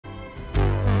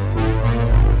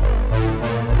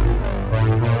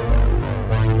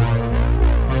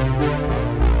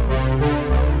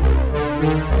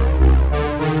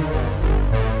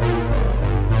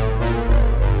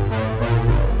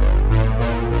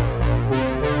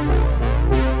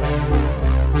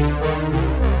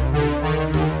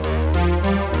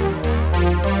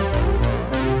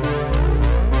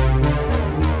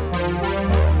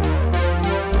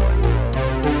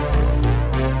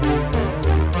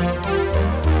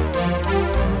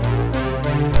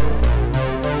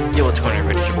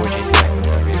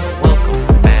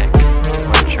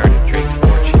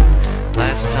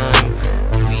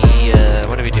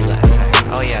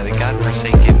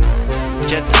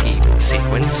escape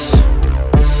sequence.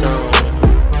 So,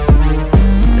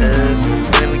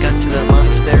 then we got to the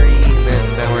monastery, and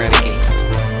then now we're at a gate.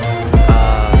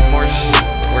 Of course,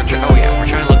 oh yeah,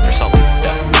 we're trying to look for Sully.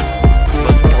 The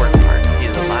most important part,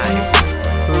 he's alive.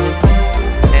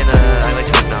 And I'd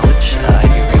like to acknowledge, I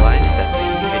do realize that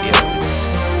the video is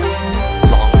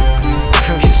long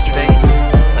from yesterday,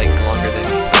 like longer than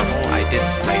normal.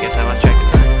 I guess I lost track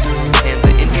of time. And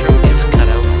the intro is cut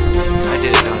out. I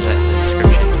did acknowledge that in the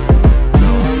description. So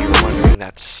if you were wondering,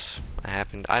 that's what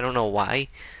happened. I don't know why.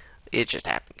 It just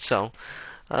happened. So,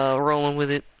 rolling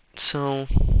with it. So,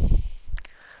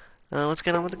 let's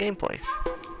get on with the gameplay.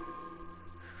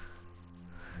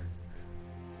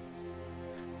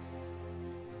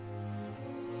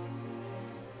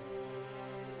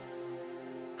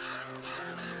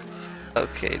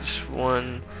 Okay, just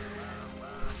one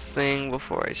thing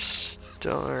before I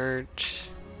start.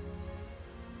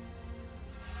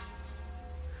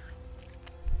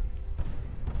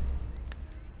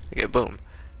 Okay, boom.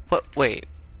 What? Wait.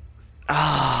 Oh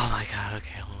my god,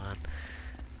 okay, hold on.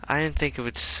 I didn't think it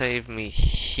would save me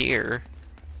here.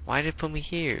 Why did it put me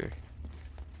here?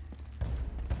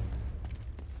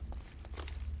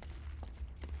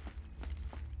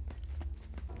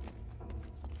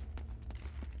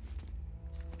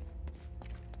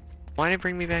 Why did it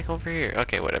bring me back over here?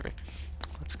 Okay, whatever.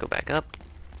 Let's go back up.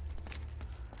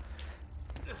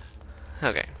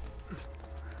 Okay.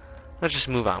 Let's just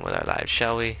move on with our lives,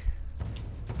 shall we?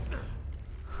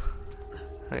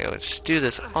 Okay, let's do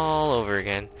this all over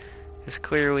again. Because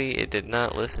clearly it did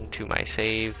not listen to my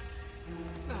save.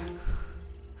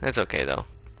 That's okay though.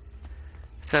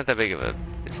 It's not that big of a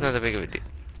deal.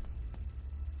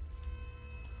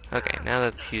 Okay, now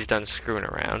that he's done screwing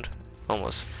around,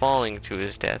 almost falling to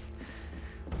his death.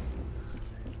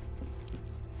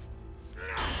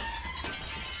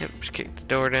 Yep, just kick the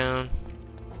door down.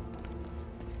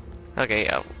 Okay,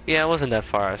 yeah, it wasn't that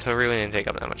far, so it really didn't take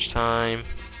up that much time.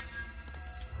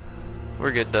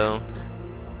 We're good though.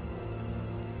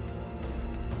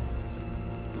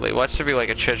 Wait, watch there be like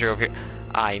a treasure over here.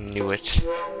 I knew it.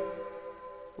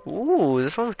 Ooh,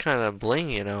 this one's kind of bling,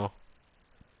 you know.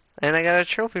 And I got a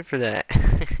trophy for that.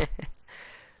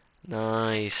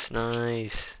 Nice,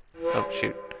 nice. Oh,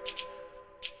 shoot.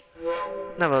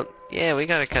 No, but yeah, we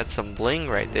gotta cut some bling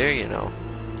right there, you know.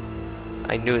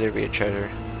 I knew there'd be a treasure.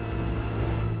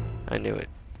 I knew it.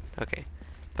 Okay.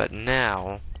 But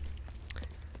now,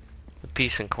 the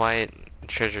peace and quiet and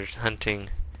treasure hunting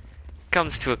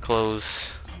comes to a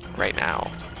close right now.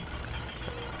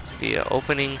 Via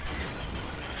opening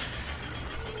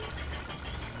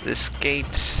this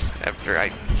gate after I...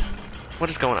 What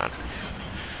is going on?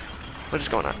 What is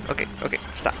going on? Okay, okay,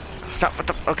 stop. Stop, what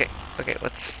the... Okay, okay,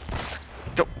 let's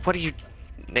don't, what are you...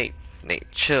 Nate,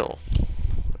 chill.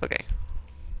 Okay.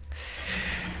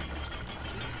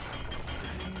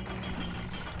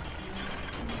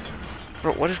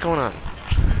 Bro, what is going on?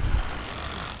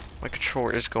 My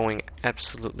controller is going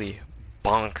absolutely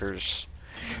bonkers.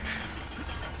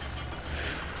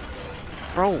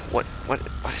 Bro, what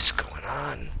is going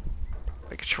on?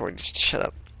 My controller, just shut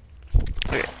up.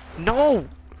 Okay. No!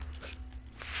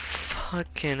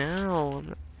 Fucking hell.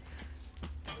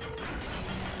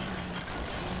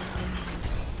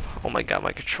 Oh my god,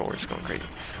 my controller is going crazy.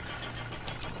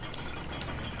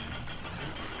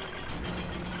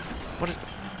 What is...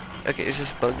 Okay, is this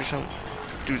a bug or something?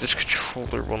 Dude, this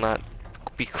controller will not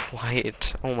be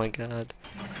quiet. Oh my god.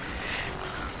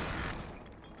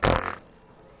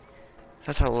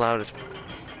 That's how loud it's...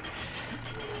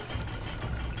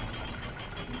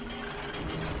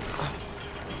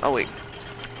 Oh wait.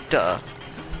 Duh.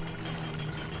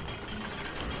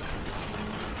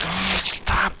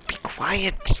 Stop! Be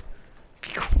quiet! Be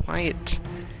quiet!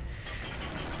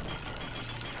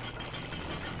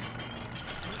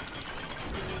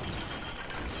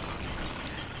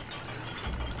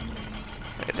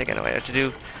 I think I know what I have to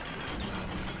do.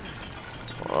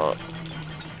 Oh.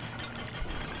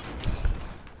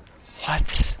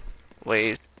 What?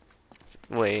 Wait.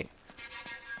 Wait.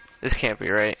 This can't be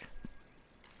right.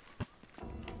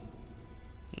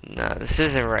 Nah, this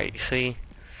isn't right, see?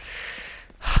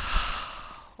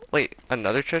 Wait,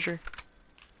 another treasure?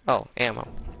 Oh, ammo.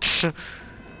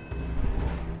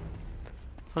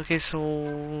 Okay,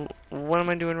 so... What am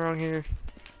I doing wrong here?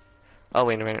 Oh,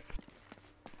 wait a minute.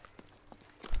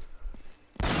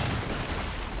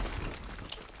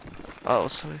 Oh,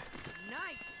 sorry.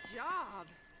 Nice job.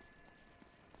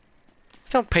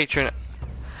 Don't patron.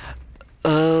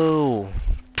 Oh.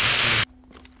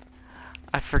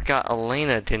 I forgot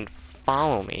Elena didn't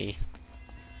follow me.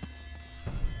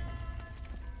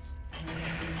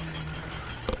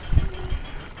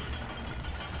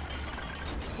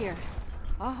 Here,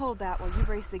 I'll hold that while you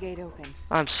brace the gate open.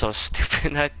 I'm so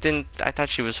stupid. I thought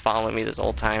she was following me this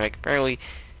whole time. Like, apparently,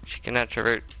 she cannot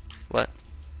traverse. What?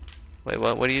 Wait,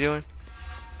 what? What are you doing?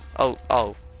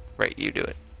 Oh, right, you do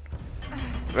it.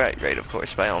 Right, of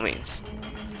course, by all means.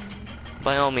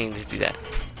 By all means, do that.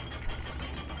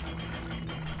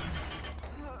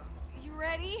 You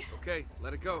ready? Okay,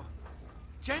 let it go.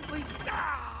 Gently.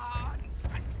 Ah,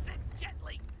 I said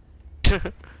gently.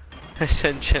 I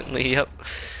said gently, yep.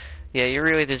 Yeah, you're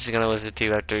really just gonna listen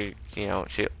to after, you know,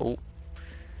 she, oh.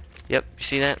 Yep, you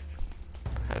see that?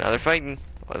 Another fighting.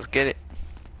 Let's get it.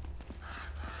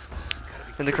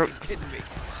 And the kidding me.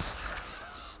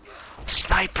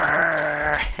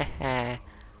 Sniper!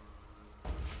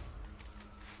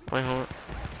 Wait, hold on.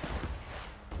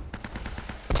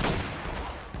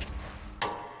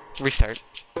 Restart.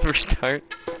 Restart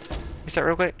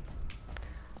real quick.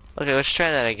 Okay, let's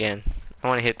try that again. I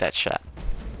want to hit that shot.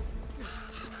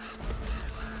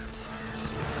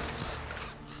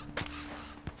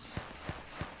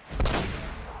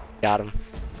 Got him.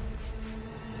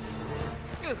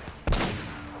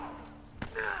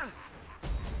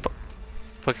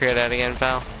 Poke your head out again,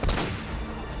 pal.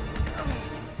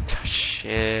 Oh,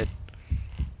 shit.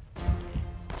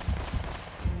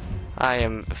 I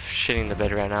am shitting the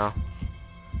bed right now.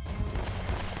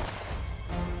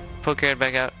 Poke your head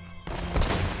back out.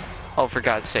 Oh, for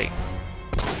God's sake.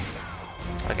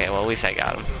 Okay, well, at least I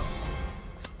got him.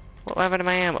 What happened to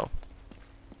my ammo?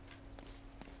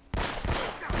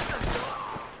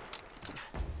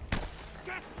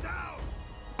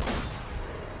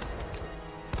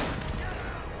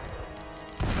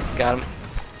 Got him.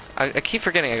 I keep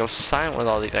forgetting I go silent with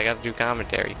all these. I gotta do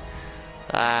commentary.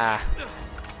 Ah.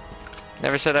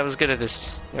 Never said I was good at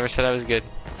this. Never said I was good.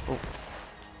 Oh.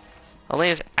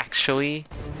 Elena's actually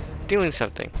doing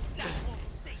something.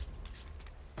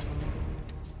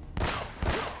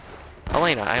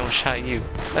 Elena, I almost shot you.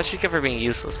 That's she kept her being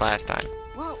useless last time.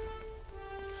 Whoa.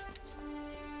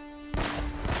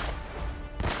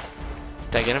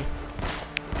 Did I get him?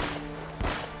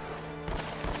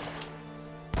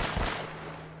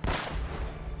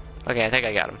 Okay, I think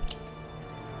I got him.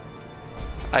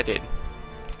 I did.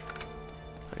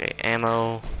 Okay,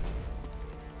 ammo.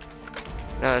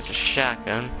 No, that's a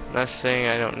shotgun. Not saying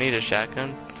I don't need a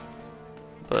shotgun,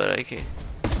 but I can.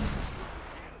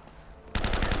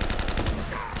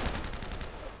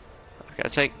 Okay,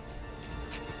 let's take.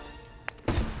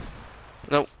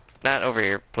 Nope, not over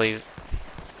here, please.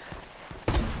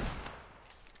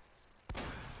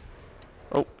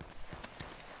 Oh.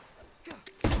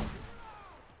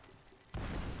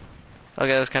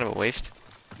 Okay, that was kind of a waste.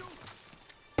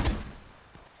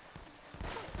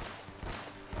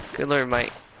 Good lord, my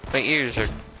ears are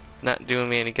not doing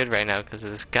me any good right now because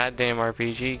of this goddamn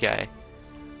RPG guy.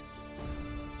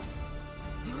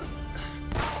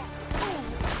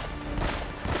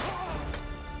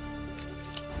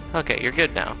 Okay, you're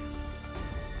good now.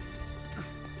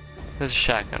 This is a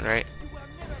shotgun, right?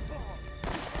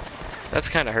 That's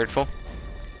kind of hurtful.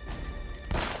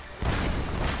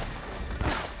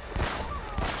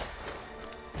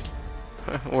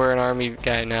 We're an army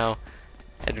guy now.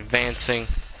 Advancing.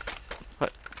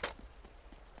 What?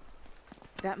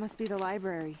 That must be the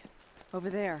library. Over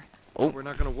there. Oh. We're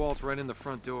not gonna waltz right in the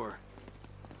front door.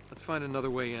 Let's find another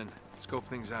way in. Scope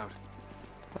things out.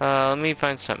 Let me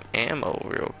find some ammo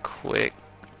real quick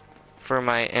for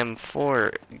my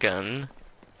M4 gun.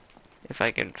 If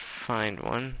I can find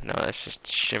one. No, that's just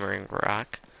shimmering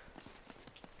rock.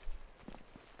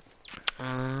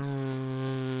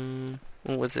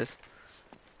 What was this?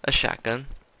 A shotgun.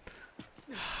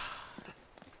 I'm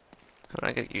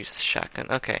not gonna use the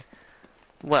shotgun. Okay.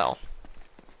 Well.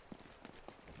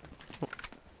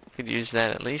 Could use that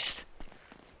at least.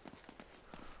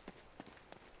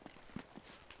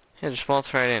 Yeah, just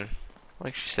waltz right in,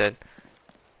 like she said.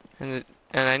 And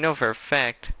I know for a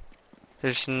fact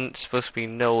there's supposed to be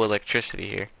no electricity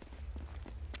here.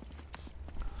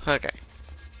 Okay.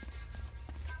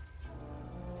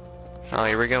 Oh,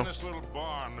 here we go. This little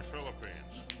bar in the Philippines.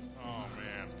 Oh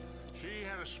man, she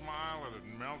had a smile that'd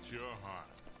melt your heart,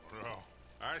 bro.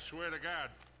 I swear to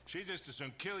God, she'd just as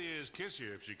soon kill you as kiss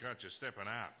you if she caught you stepping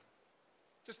out.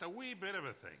 Just a wee bit of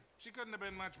a thing. She couldn't have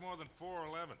been much more than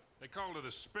 4'11". They called her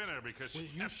the spinner because Will she...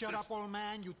 you shut up, old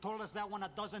man? You told us that one a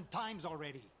dozen times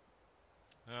already.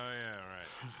 Oh yeah, right.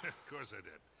 Of course I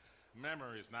did.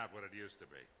 Memory's not what it used to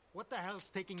be. What the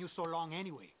hell's taking you so long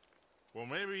anyway? Well,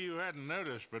 maybe you hadn't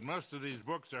noticed, but most of these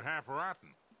books are half rotten.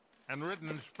 And written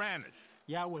in Spanish.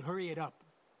 Yeah, we'll hurry it up.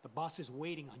 The boss is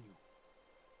waiting on you.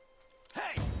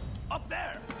 Hey! Up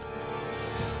there!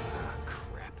 Ah,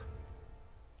 crap.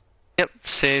 Yep,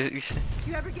 say. Do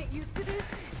you ever get used to this?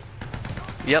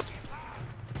 Yep.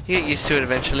 You get used to it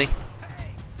eventually.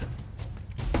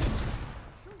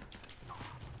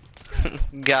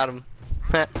 Got him.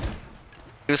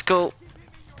 He was cool.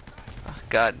 Oh,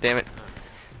 God damn it.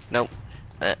 Nope.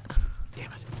 Damn it.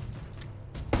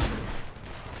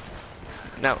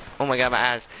 No. Oh my God,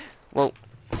 my eyes. Whoa.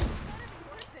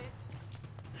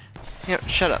 Here,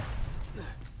 shut up.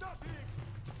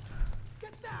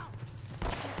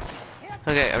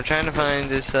 Okay, I'm trying to find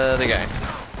this other guy.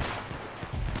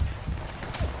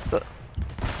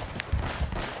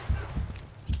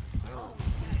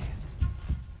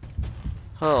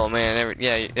 Oh man,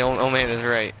 yeah, old man is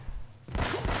right.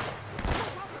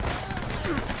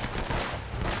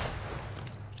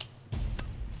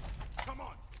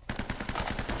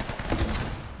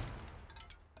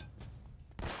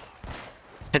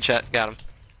 Headshot, got him.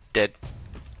 Dead.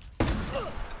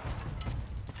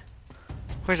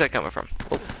 Where's that coming from?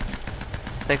 Oh.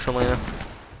 Thanks, Elena.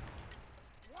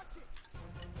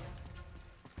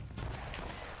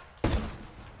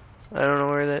 I don't know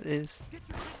where that is.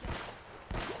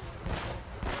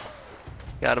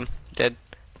 Got him. Dead.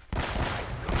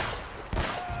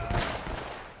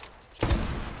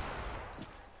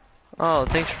 Oh,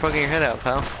 thanks for fucking your head out,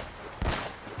 pal.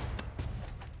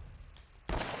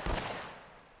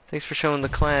 Thanks for showing the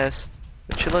class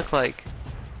what you look like.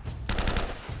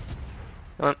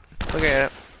 Come on, look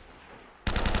at it.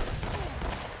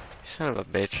 You son of a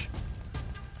bitch.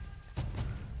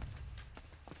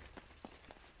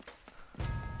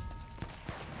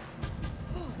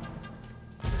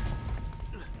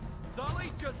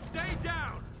 Sully, just stay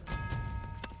down.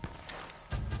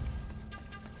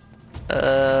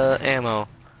 Ammo.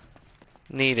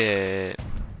 Need it.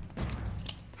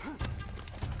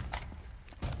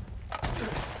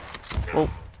 Oh.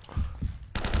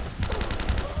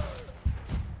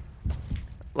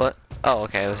 What? Oh,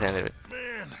 okay, I was ended it.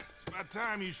 Man, it's about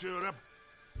time you showed up.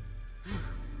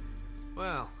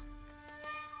 Well,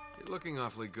 you're looking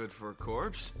awfully good for a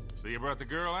corpse. So you brought the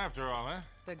girl after all, huh?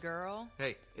 The girl?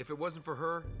 Hey, if it wasn't for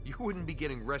her, you wouldn't be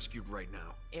getting rescued right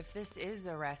now. If this is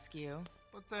a rescue.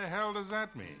 What the hell does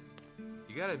that mean?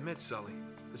 You gotta admit, Sully,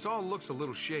 this all looks a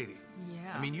little shady.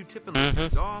 Yeah. I mean, you tipping those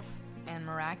guys off. And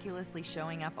miraculously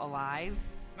showing up alive?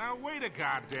 Now wait a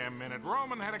goddamn minute.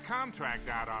 Roman had a contract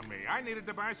out on me. I needed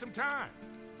to buy some time.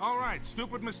 All right,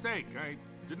 stupid mistake. I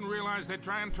didn't realize they'd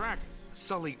try and track us.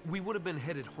 Sully, we would have been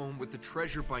headed home with the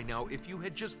treasure by now if you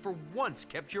had just for once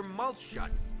kept your mouth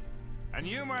shut. And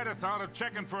you might have thought of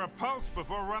checking for a pulse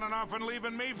before running off and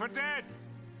leaving me for dead.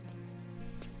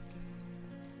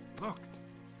 Look,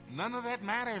 none of that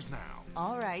matters now.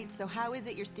 All right, so how is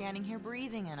it you're standing here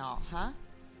breathing and all, huh?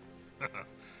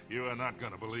 You are not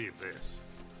gonna believe this.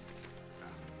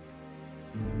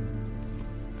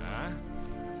 Huh?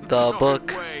 The No book.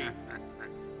 way.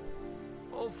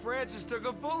 Old Francis took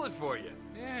a bullet for you.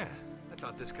 Yeah. I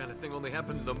thought this kind of thing only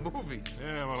happened in the movies.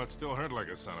 Yeah, well, it still hurt like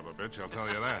a son of a bitch, I'll tell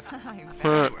you that. I bet.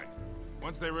 Anyway,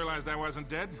 once they realized I wasn't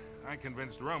dead, I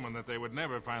convinced Roman that they would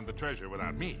never find the treasure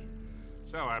without me.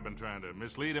 So I've been trying to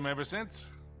mislead him ever since,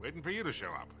 waiting for you to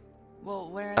show up.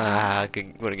 Well, where Ah,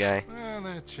 what a guy. Well,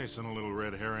 they're chasing a little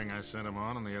red herring I sent him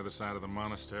on the other side of the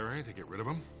monastery to get rid of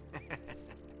him.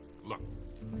 Look,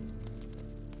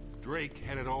 Drake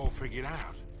had it all figured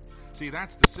out. See,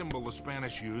 that's the symbol the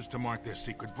Spanish used to mark their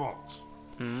secret vaults.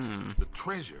 The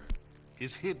treasure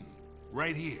is hidden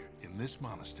right here in this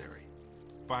monastery.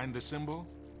 Find the symbol,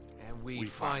 And we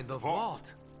find the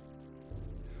vault.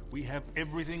 we have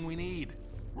everything we need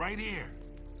right here.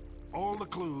 All the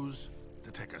clues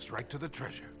to take us right to the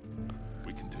treasure.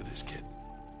 We can do this, kid.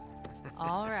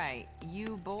 All right,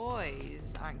 you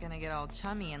boys aren't gonna get all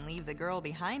chummy and leave the girl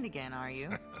behind again, are you?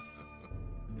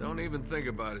 Don't even think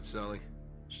about it, Sully.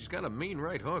 She's got a mean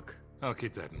right hook. I'll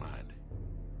keep that in mind.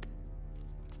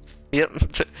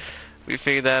 Yep. We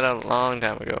figured that out a long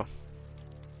time ago.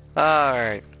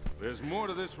 Alright. There's more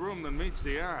to this room than meets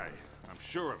the eye. I'm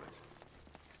sure of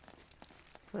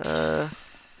it.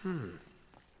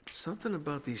 Something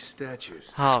about these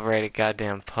statues. Alrighty,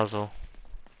 goddamn puzzle.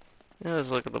 Yeah, let's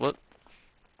look at the book.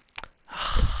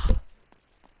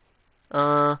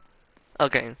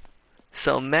 Okay.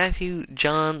 So Matthew,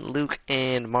 John, Luke,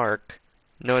 and Mark.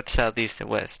 North, south, east, and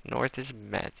west. North is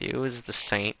Matthew, is the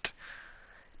saint.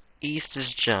 East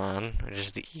is John, which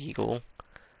is the eagle.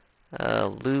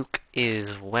 Luke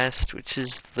is west, which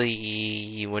is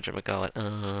the whatchamacallit,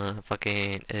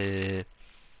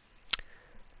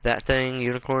 that thing,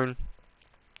 unicorn.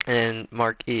 And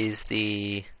Mark is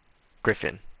the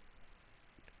griffin,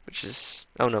 which is,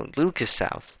 oh no, Luke is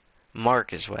south,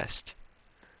 Mark is west.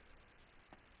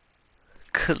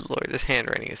 Good lord, this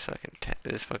handwriting is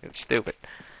fucking stupid.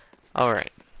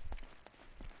 Alright.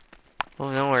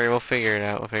 Well, don't worry, we'll figure it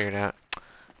out, we'll figure it out.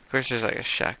 Of course there's like a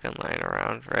shotgun lying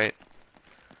around, right?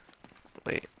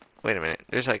 Wait a minute,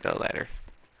 there's like a ladder.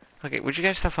 Okay, would you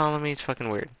guys stop following me? It's fucking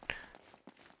weird.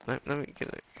 Let me get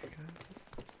it.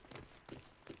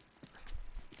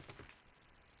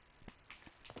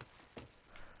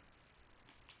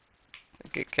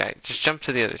 Okay, guys, just jump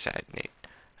to the other side, Nate.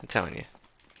 I'm telling you.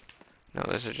 No,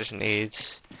 those are just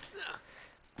nades.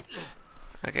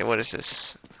 Okay, what is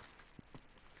this?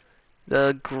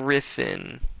 The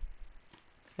Griffin.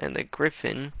 And the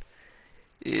Griffin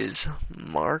is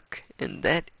Mark, and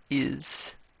that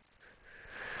is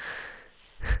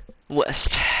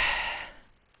West.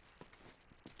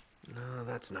 No,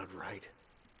 that's not right.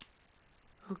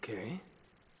 Okay.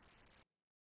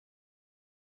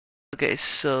 Okay,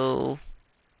 so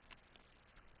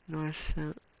north,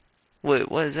 south.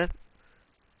 Wait, what is that?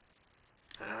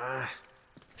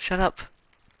 Shut up.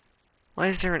 Why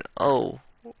is there an O?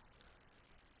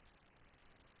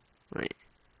 Wait.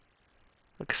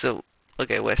 Okay, so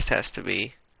okay, west has to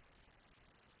be.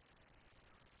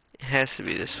 It has to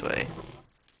be this way.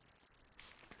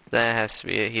 That has to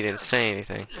be it. He didn't say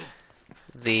anything.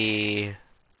 The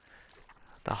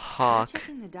hawk.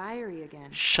 Checking the diary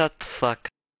again. Shut the fuck.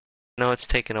 No, it's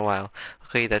taking a while.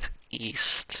 Okay, that's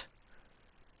east.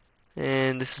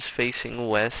 And this is facing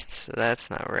west, so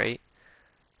that's not right.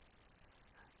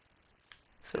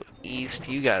 So east,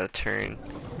 you gotta turn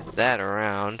that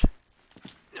around.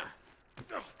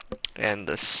 And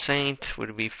the saint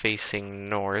would be facing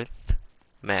north,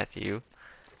 Matthew.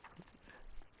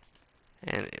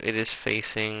 And it is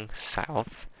facing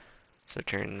south. So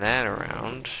turn that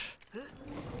around.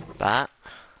 But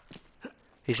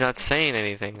he's not saying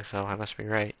anything, so I must be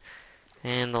right.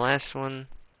 And the last one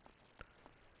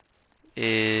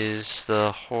is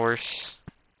the horse,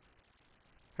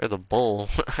 or the bull,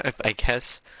 I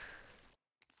guess.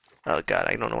 Oh god,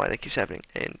 I don't know why that keeps happening.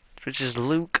 And which is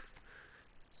Luke.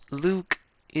 Luke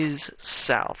is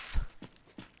south,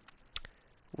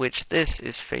 which this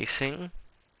is facing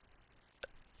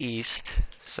east.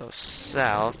 So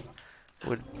south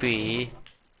would be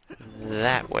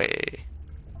that way.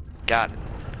 Got it.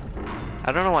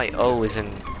 I don't know why O is in.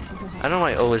 I don't know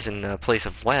why O is in place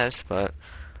of west, but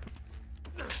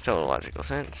it's still a logical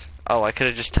sense. Oh, I could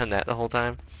have just done that the whole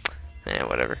time. Eh,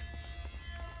 whatever.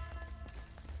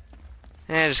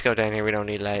 Eh, just go down here. We don't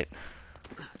need light.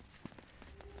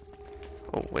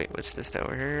 Oh wait, what's this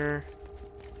over here?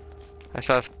 I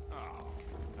saw. Oh,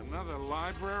 another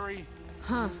library?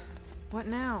 Huh. What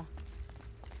now?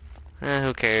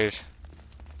 Who cares?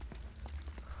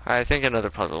 I think another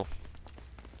puzzle.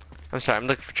 I'm sorry, I'm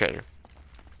looking for treasure.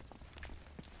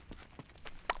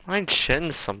 Mind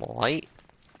shedding some light?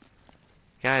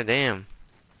 God damn.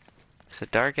 It's a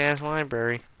dark ass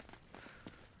library.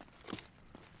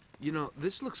 You know,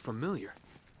 this looks familiar.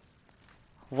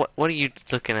 What are you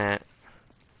looking at?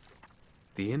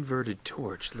 The inverted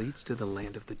torch leads to the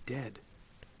land of the dead.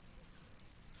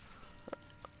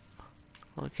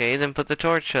 Okay, then put the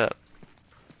torch up.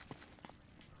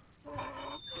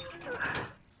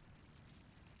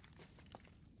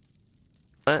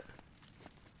 What?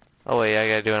 Oh wait, I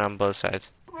gotta do it on both sides.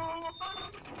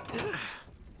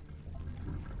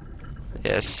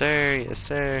 Yes sir, yes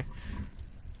sir.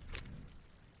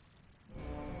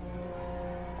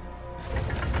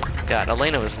 God,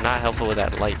 Elena was not helpful with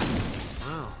that light.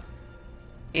 Wow.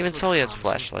 Even Sully has a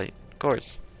flashlight, of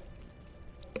course.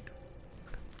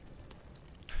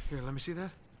 Here, let me see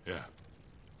that. Yeah.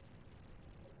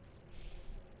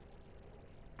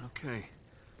 Okay.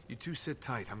 You two sit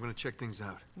tight. I'm gonna check things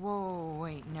out. Whoa,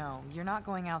 wait, no. You're not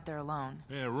going out there alone.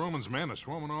 Yeah, Roman's men are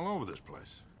swarming all over this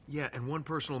place. Yeah, and one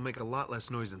person will make a lot less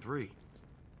noise than three.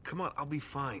 Come on, I'll be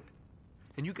fine.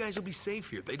 And you guys will be safe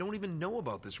here. They don't even know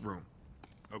about this room.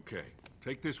 Okay,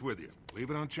 take this with you. Leave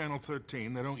it on channel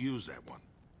 13. They don't use that one.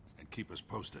 And keep us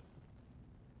posted.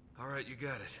 All right, you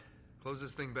got it. Close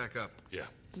this thing back up. Yeah.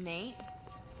 Nate?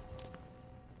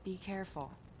 Be careful.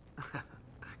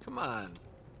 Come on.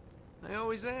 I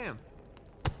always am.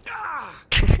 Ah!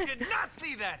 I did not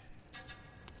see that!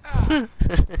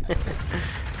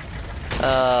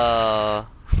 Ah.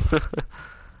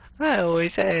 I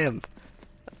always am.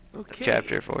 Okay.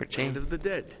 Chapter 14. Land of the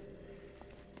Dead.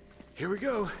 Here we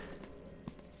go.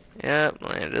 Yep,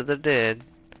 Land of the Dead.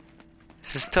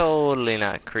 This is totally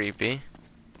not creepy.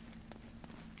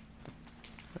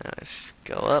 Let's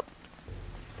go up.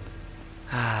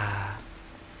 Ah.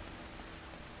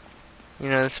 You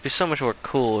know, this would be so much more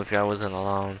cool if I wasn't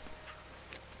alone.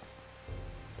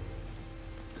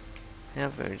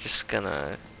 Yep, we're just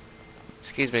gonna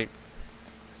Excuse me.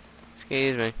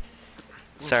 Excuse me.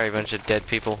 Sorry, bunch of dead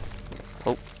people.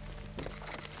 Oh.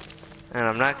 And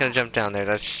I'm not gonna jump down there.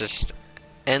 That's just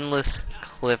endless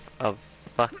cliff of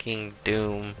fucking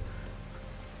doom.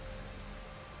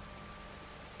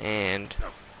 And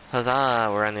huzzah,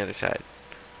 we're on the other side.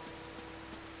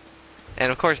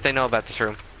 And of course they know about this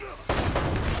room.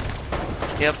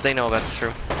 Yep, they know about this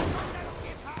room.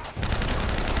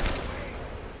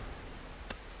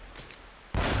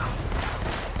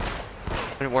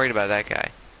 I'm worried about that guy.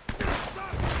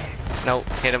 Nope,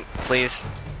 hit him, please.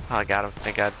 Oh, I got him,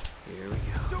 thank God. Here we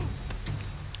go.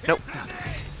 Nope.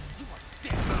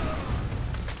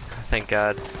 Thank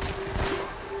God.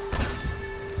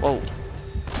 Whoa.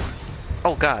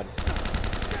 Oh God.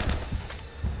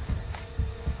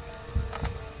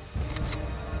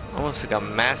 Almost like a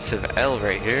massive L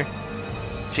right here.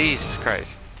 Jesus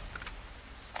Christ.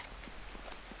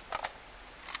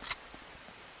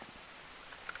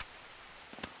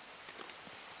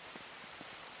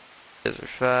 Desert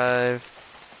 5.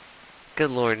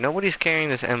 Good Lord, nobody's carrying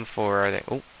this M4, are they?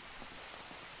 Oh.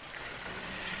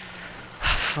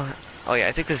 Oh yeah,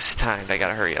 I think this is timed. I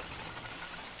gotta hurry up.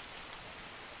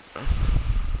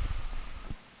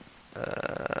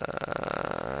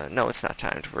 No, it's not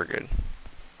timed. We're good.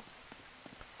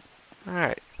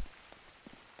 Alright.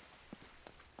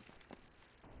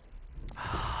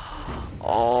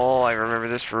 Oh, I remember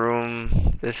this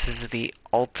room. This is the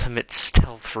ultimate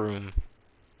stealth room.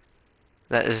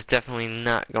 That is definitely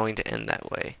not going to end that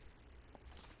way.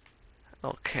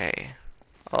 Okay.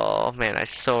 Oh man, I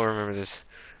so remember this.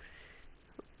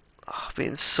 Oh,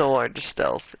 being so hard to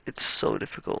stealth. It's so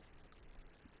difficult.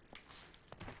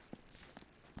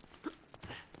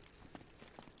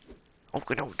 Oh,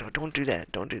 no, don't do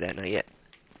that. Don't do that, not yet.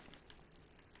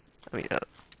 I mean,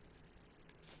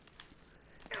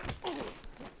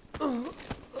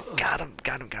 got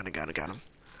him.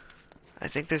 I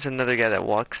think there's another guy that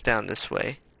walks down this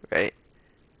way, right?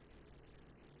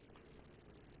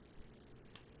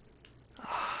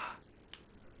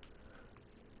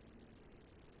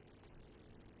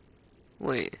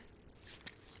 Wait.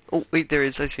 Oh, wait, there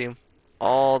is. I see him.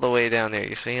 All the way down there.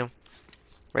 You see him?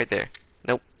 Right there.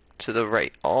 Nope. To the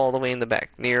right. All the way in the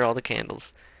back. Near all the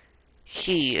candles.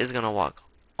 He is gonna walk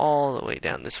all the way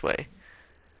down this way.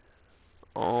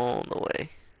 All the way.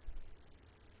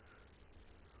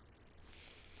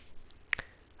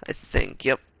 I think,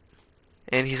 yep.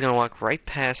 And he's gonna walk right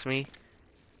past me.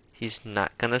 He's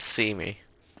not gonna see me.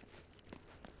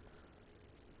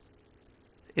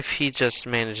 If he just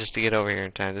manages to get over here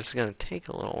in time. This is gonna take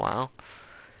a little while.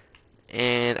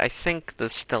 And I think the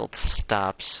stealth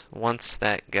stops once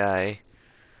that guy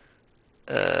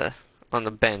on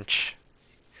the bench,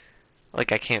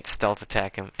 like I can't stealth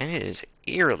attack him, and it is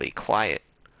eerily quiet.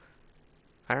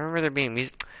 I remember there being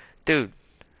music. Dude,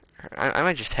 I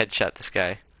might just headshot this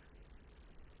guy.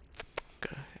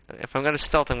 If I'm gonna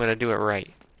stealth, I'm gonna do it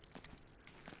right.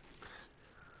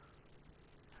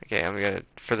 Okay, I'm gonna,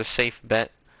 for the safe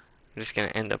bet, I'm just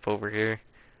gonna end up over here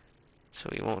so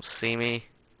he won't see me.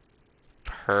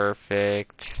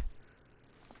 Perfect.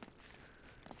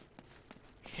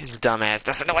 His dumbass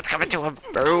doesn't know what's coming to him.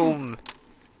 Boom.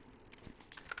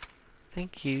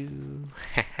 Thank you.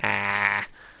 Haha.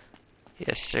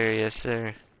 Yes, sir. Yes,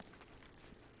 sir.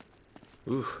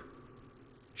 Ooh.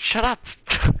 Shut up.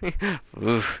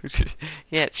 Ooh.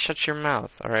 Yeah, shut your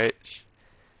mouth. All right.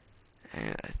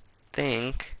 And I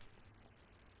think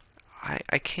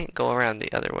I can't go around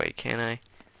the other way, can I?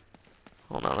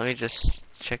 Hold on. Let me just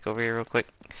check over here real quick.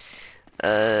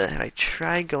 I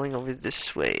tried going over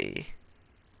this way.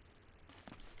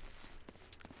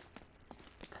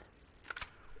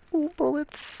 Ooh,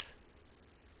 bullets.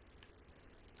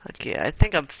 Okay, I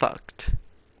think I'm fucked.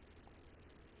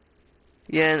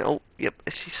 Yeah, and, oh, yep, I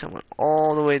see someone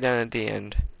all the way down at the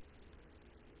end.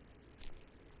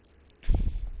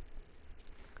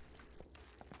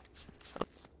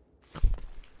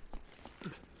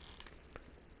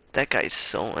 That guy's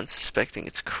so unsuspecting,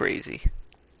 it's crazy.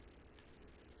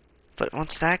 But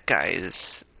once that guy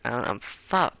is out, I'm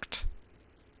fucked.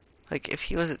 Like, if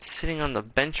he wasn't sitting on the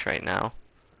bench right now,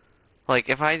 like,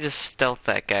 if I just stealth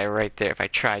that guy right there, if I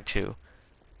try to,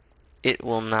 it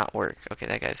will not work. Okay,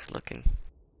 that guy's looking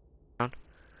around.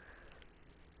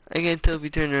 I can't tell if he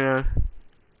turned around.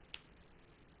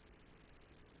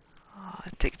 Oh,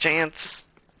 take a chance.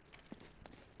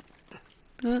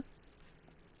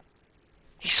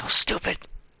 He's so stupid.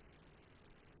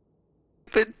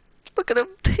 But look at him.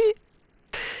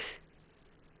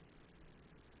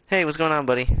 Hey, what's going on,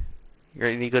 buddy? You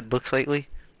read any good books lately?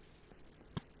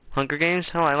 Hunger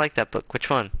Games? Oh, I like that book. Which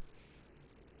one?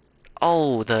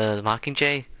 Oh, the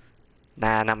Mockingjay?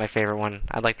 Nah, not my favorite one.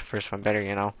 I like the first one better,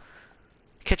 you know.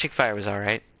 Catching Fire was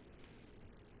alright.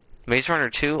 Maze Runner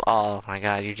 2? Oh my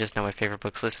god, you just know my favorite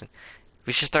books. Listen,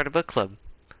 we should start a book club.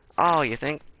 Oh, you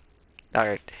think?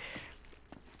 Alright.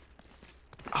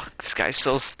 Oh, this guy's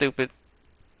so stupid.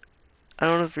 I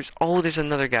don't know if there's... Oh, there's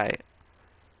another guy.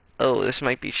 Oh, this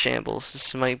might be shambles.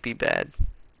 This might be bad.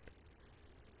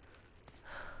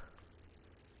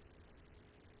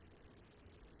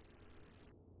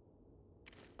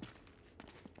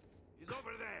 He's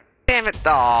over there. Damn it!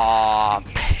 Aw,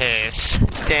 piss.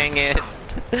 Dang it.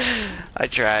 I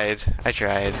tried. I'm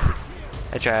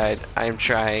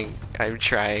trying.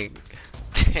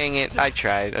 Dang it, I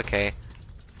tried. Okay.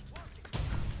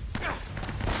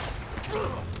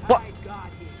 What?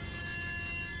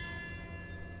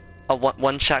 A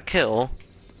one-shot kill?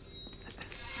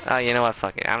 Oh, you know what?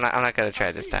 Fuck it. I'm not gonna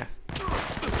try this time.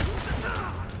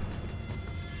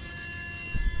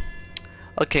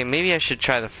 Okay, maybe I should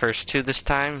try the first two this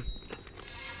time.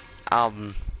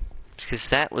 Because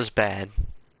that was bad.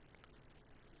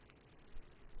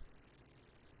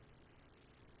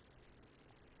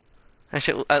 I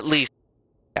should at least,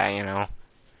 yeah, you know,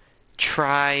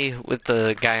 try with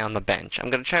the guy on the bench. I'm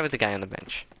gonna try with the guy on the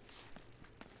bench.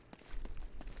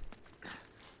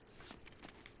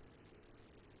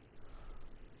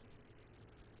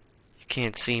 You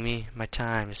can't see me. My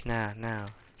time is now. Now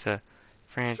it's a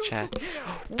franchise.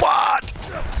 What?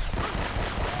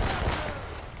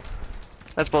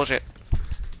 That's bullshit.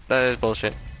 That is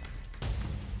bullshit.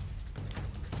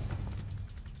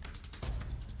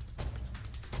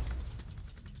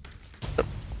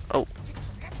 Oh.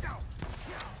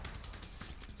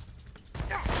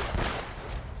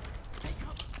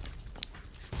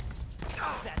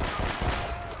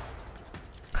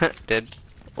 Dead.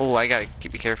 Oh, I gotta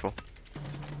be careful.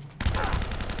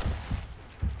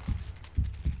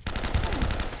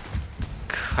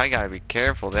 I gotta be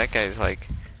careful. That guy's like...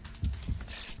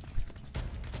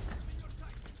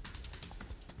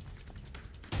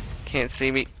 Can't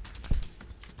see me.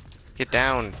 Get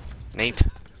down, Nate.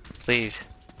 Please.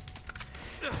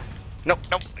 Nope,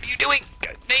 nope. What are you doing?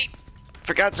 Nate!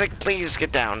 For God's sake, please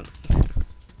get down.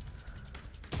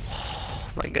 Oh,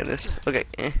 my goodness. Okay.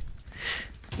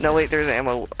 No, wait, there's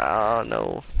ammo. Oh,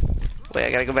 no. Wait,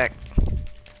 I gotta go back.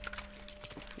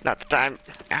 Not the time.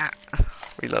 Ah.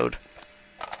 Reload.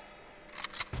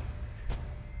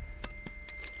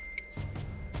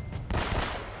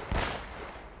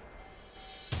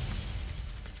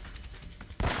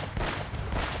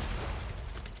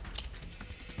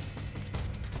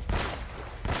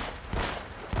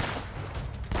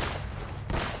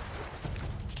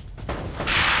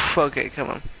 Okay, come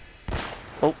on.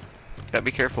 Oh, gotta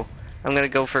be careful. I'm gonna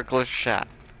go for a closer shot.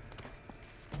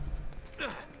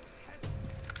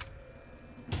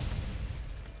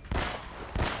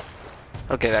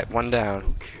 Okay, that one down.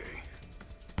 Okay.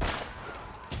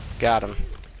 Got him.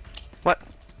 What?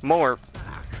 More?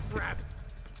 Ah, crap.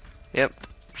 Yep,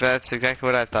 that's exactly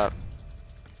what I thought.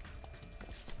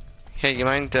 Hey, you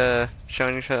mind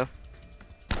showing yourself?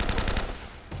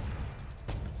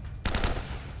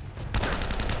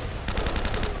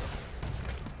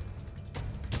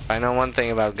 I know one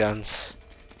thing about guns.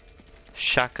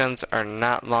 Shotguns are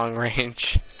not long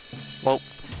range. Whoa.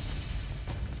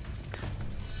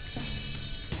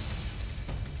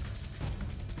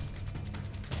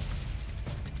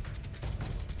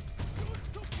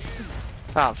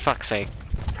 Oh, fuck's sake.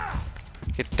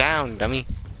 Get down, dummy.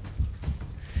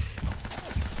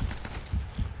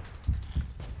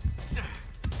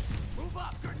 Move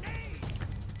up, grenade!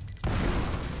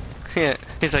 Yeah,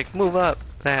 he's like, move up.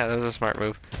 That was a smart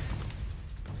move.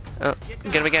 Oh,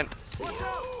 get him again.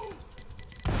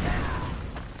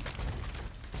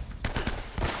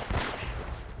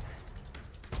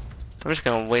 I'm just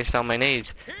gonna waste all my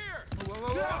nades.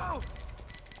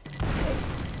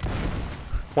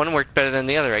 One worked better than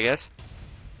the other, I guess.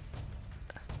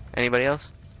 Anybody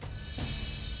else?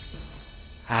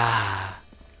 Ah.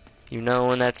 You know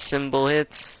when that symbol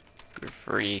hits, you're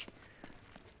free.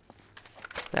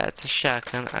 That's a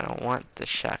shotgun. I don't want the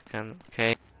shotgun,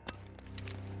 okay?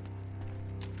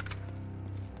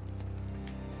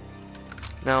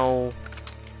 No.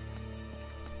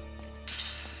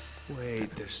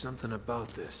 Wait, there's something about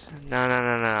this. No.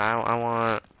 I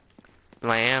want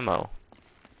my ammo.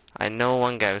 I know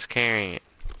one guy was carrying it.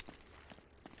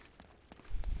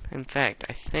 In fact,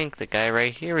 I think the guy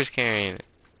right here was carrying it.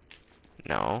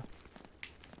 No.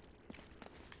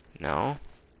 No.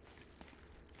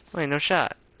 Wait, no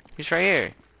shot. He's right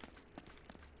here.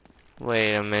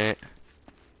 Wait a minute.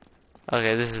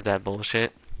 Okay, this is that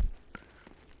bullshit.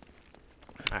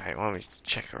 Alright, why don't we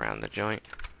check around the joint?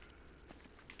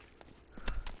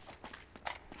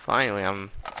 Finally,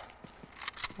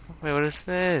 Wait, what is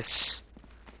this?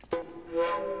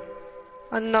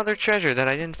 Another treasure that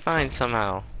I didn't find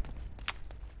somehow.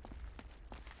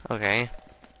 Okay.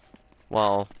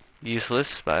 Well,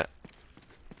 useless, but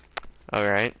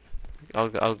alright.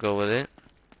 I'll go with it.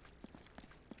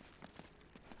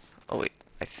 Oh wait,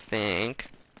 I think.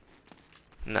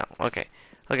 No, okay.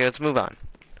 Okay, let's move on.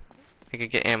 I could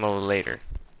get ammo later.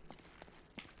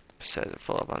 Besides,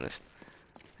 full up on this.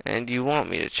 And you want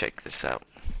me to check this out?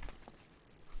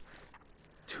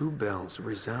 2 bells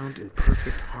resound in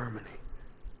perfect harmony.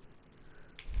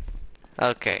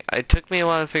 Okay, it took me a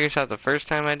while to figure this out the first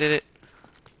time I did it,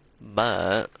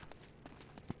 but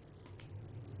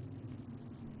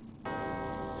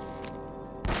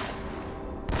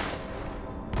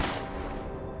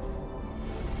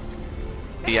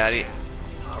you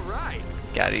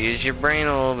gotta use your brain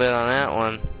a little bit on that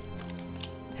one.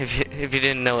 If you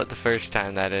didn't know it the first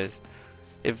time, that is.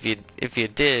 If you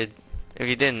didn't,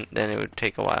 then it would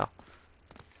take a while.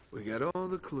 We got all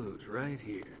the clues right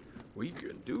here. We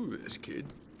can do this, kid.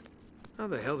 How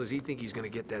the hell does he think he's gonna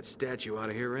get that statue out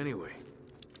of here anyway?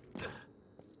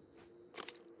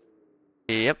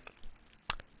 Yep.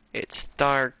 It's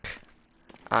dark.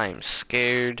 I'm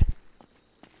scared.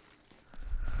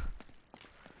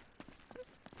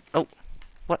 Oh,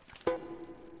 what?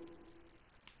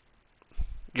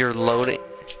 You're loading.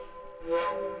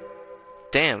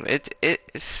 Damn,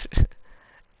 it's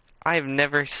I've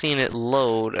never seen it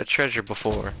load a treasure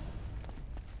before.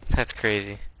 That's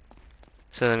crazy.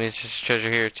 So that means there's treasure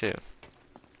here too.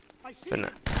 But no.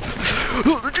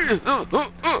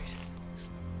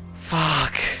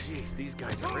 Fuck. Jeez, these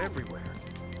guys are everywhere.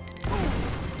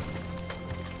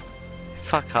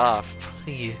 Fuck off,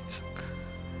 please.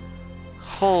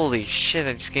 Holy shit!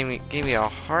 That just gave me a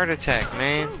heart attack,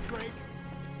 man.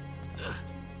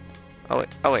 Oh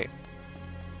wait.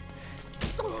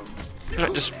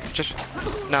 No, just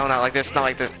no, not like this, not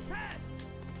like this.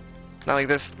 Not like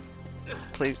this.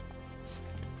 Please.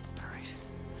 Alright.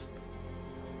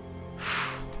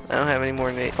 I don't have any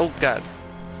more nades. Oh god.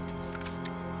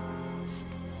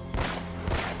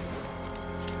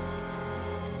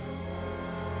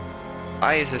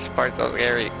 Why is this part so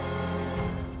scary?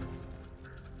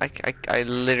 I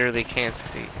literally can't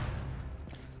see.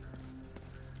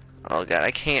 Oh god,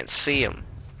 I can't see him.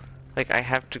 Like, I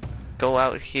have to go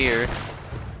out here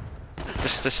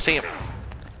just to see him.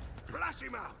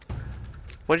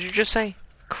 What did you just say?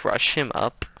 Crush him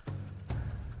up?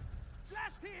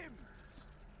 Blast him!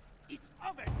 It's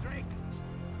over, Drake.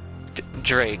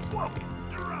 Drake. Whoa,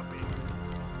 drop it.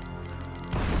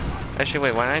 Actually,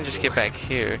 wait, why don't I just get back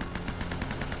here?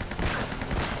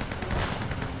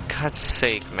 God's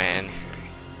sake, man.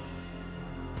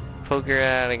 Poke her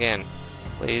out again,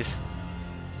 please.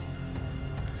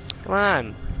 Come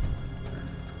on.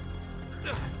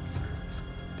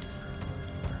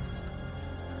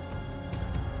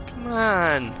 Come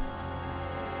on.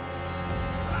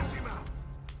 Blast him out.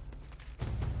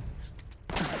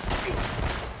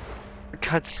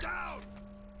 God's... Down.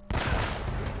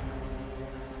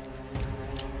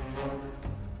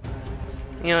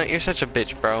 You know what? You're such a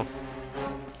bitch, bro.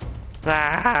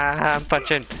 Ah, I'm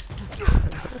punching.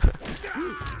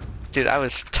 Dude, I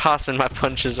was tossing my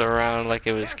punches around like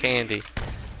it was candy.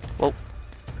 Whoa.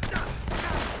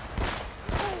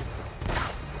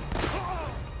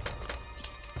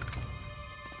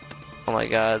 Oh my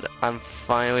god, I'm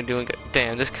finally doing good.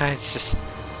 Damn, this guy's just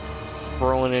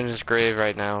rolling in his grave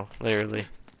right now, literally.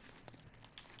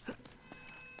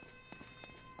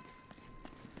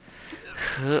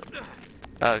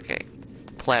 Okay.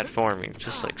 Platforming,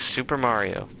 just like Super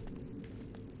Mario.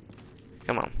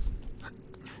 Come on.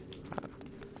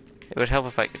 It would help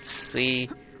if I could see.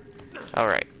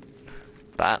 Alright.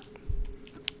 Bop.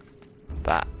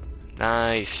 Bop.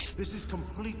 Nice. This is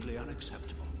completely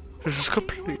unacceptable. This is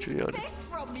completely Take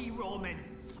from me, Roman.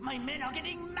 My men are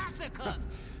getting massacred.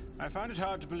 I find it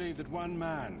hard to believe that one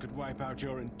man could wipe out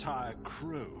your entire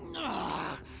crew.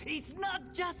 Ugh, it's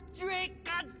not just Drake,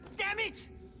 god damn it!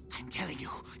 I'm telling you,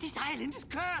 this island is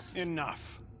cursed.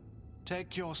 Enough.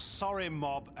 Take your sorry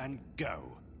mob and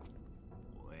go.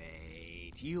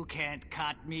 Wait, you can't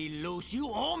cut me loose.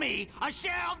 You owe me a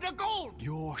share of the gold.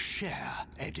 Your share,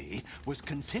 Eddie, was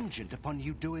contingent upon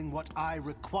you doing what I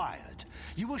required.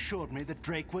 You assured me that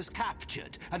Drake was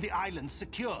captured and the island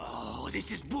secure. Oh,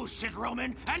 this is bullshit,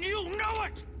 Roman, and you know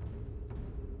it.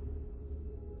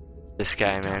 This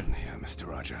guy, Done man. here, Mr.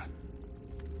 Roger.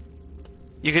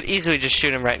 You could easily just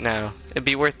shoot him right now. It'd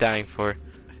be worth dying for.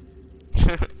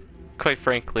 Quite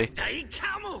frankly. Dai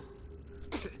Camel.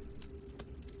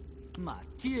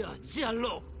 Mattia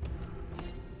Giallo.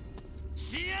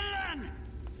 Cielan!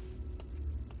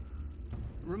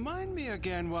 Remind me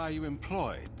again why you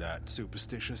employed that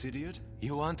superstitious idiot?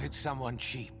 You wanted someone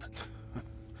cheap.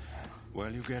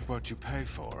 Well, you get what you pay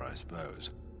for, I suppose.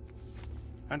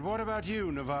 And what about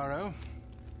you, Navarro?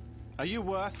 Are you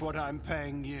worth what I'm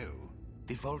paying you?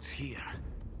 The vault's here.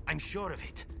 I'm sure of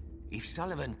it. If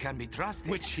Sullivan can be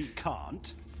trusted... Which he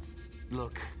can't.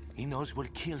 Look, he knows we'll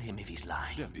kill him if he's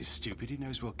lying. Don't be stupid. He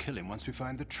knows we'll kill him once we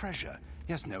find the treasure.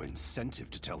 He has no incentive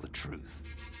to tell the truth.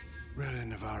 Really,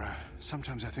 Navarro,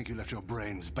 sometimes I think you left your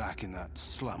brains back in that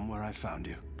slum where I found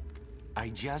you. I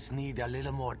just need a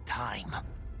little more time.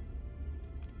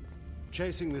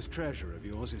 Chasing this treasure of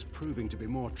yours is proving to be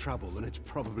more trouble than it's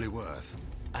probably worth.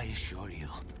 I assure you,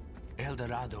 El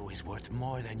Dorado is worth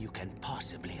more than you can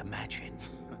possibly imagine.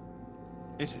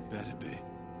 It had better be.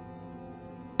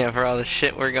 Yeah, for all the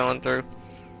shit we're going through.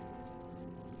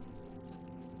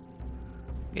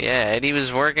 Yeah, Eddie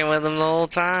was working with him the whole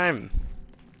time.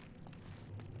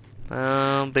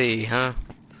 Oh, B, huh?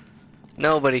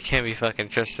 Nobody can be fucking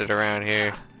trusted around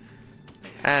here.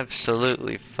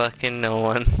 Absolutely fucking no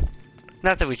one.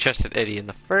 Not that we trusted Eddie in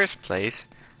the first place,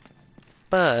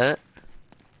 but...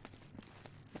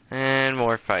 And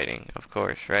more fighting, of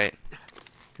course, right?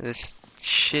 This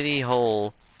shitty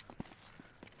hole.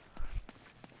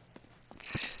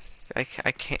 I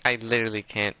can't, I literally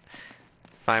can't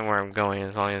find where I'm going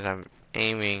as long as I'm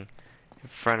aiming in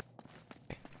front of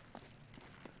me.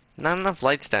 Not enough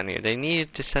lights down here. They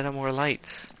needed to set up more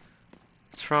lights.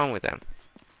 What's wrong with them?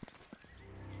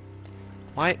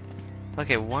 Why?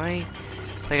 Okay, why?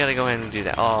 I gotta go ahead and do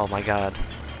that. Oh my god.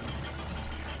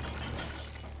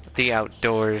 The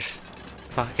outdoors.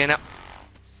 Fucking up.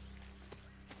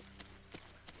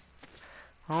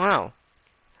 Oh wow.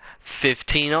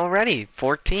 15 already.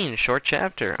 14. Short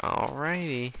chapter.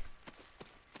 Alrighty.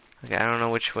 Okay, I don't know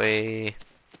which way.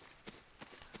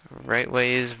 Right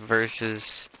way is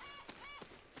versus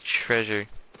treasure.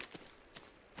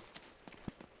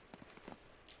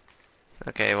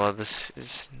 Okay, well this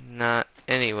is not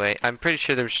anyway. I'm pretty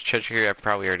sure there's treasure here. I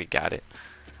probably already got it.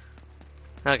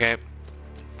 Okay.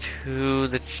 To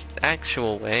the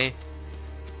actual way,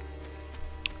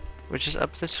 which is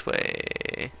up this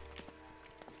way.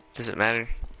 Does it matter?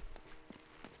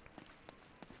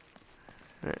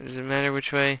 Does it matter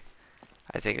which way?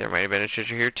 I think there might have been a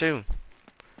treasure here too.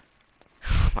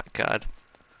 Oh my god.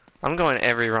 I'm going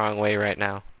every wrong way right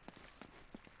now.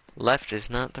 Left is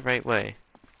not the right way.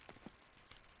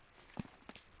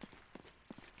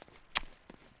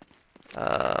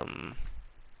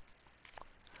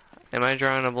 Am I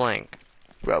drawing a blank?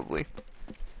 Probably.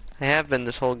 I have been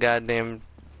this whole goddamn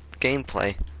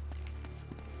gameplay.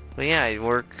 But yeah,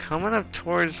 we're coming up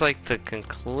towards like the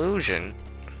conclusion.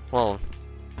 Well,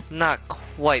 not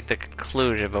quite the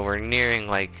conclusion, but we're nearing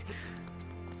like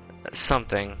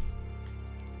something.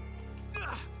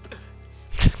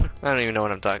 I don't even know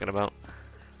what I'm talking about.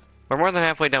 We're more than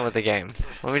halfway done with the game.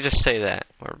 Let me just say that.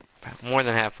 We're more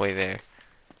than halfway there.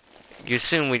 You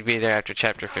assume we'd be there after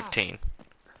chapter 15.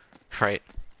 Right.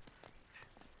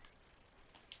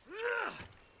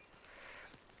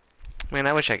 Man,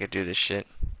 I wish I could do this shit.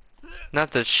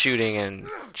 Not the shooting and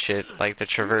shit, like the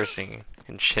traversing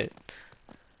and shit.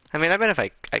 I mean, I bet if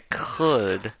I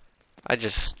could, it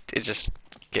just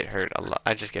get hurt a lot.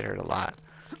 I just get hurt a lot.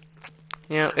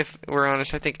 You know, if we're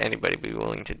honest, I think anybody would be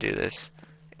willing to do this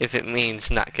if it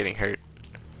means not getting hurt.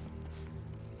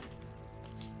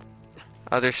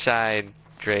 Other side,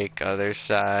 Drake, other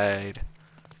side.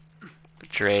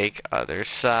 Drake, other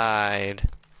side.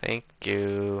 Thank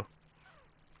you.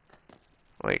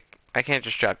 Wait, I can't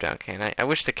just drop down, can I? I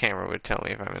wish the camera would tell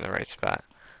me if I'm in the right spot.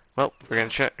 Well, we're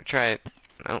gonna try it.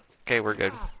 No, okay, we're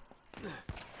good.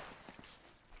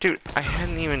 Dude, I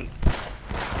hadn't even...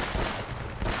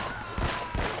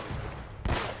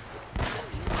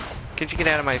 Could you get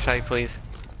out of my sight, please?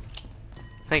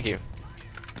 Thank you.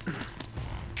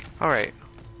 Alright.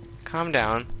 Calm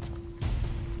down.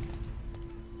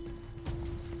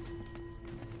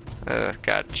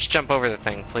 God, just jump over the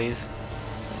thing, please.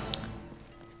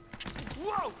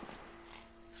 Whoa!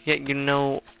 Yeah, you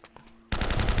know...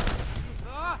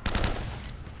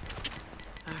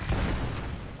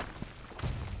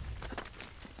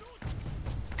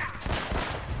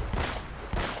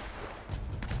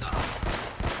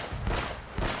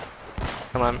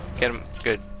 Come on, get him.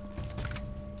 Good.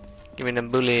 Give me them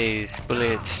bullets.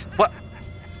 What?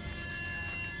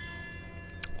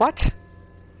 What?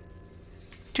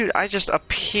 Dude, I just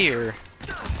appear.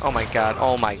 Oh my god,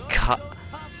 oh my god.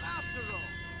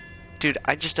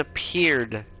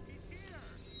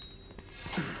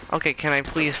 Okay, can I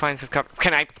please find some cover?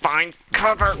 Can I find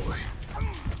cover?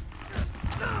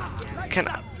 Can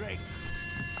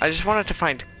I just wanted to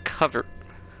find cover.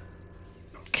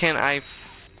 Can I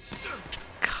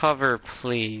cover,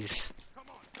 please?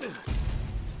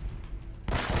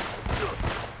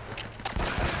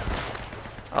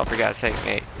 Oh, for God's sake,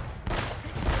 Nate.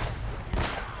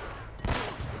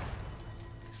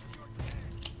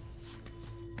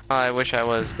 I wish I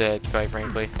was dead, quite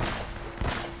frankly.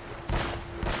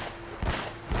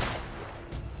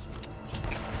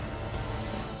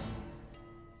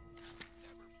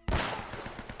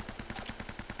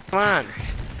 Come on!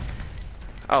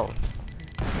 Oh.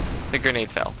 The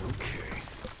grenade fell. Okay.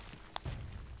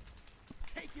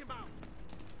 Take him out.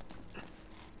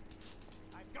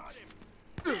 I've got him.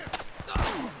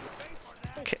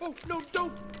 Okay. Oh, no,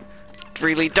 don't!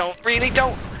 Really don't!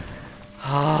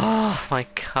 Oh my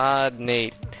God,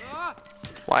 Nate.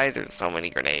 Why are there so many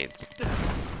grenades?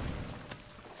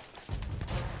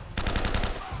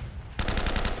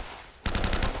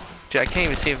 Dude, I can't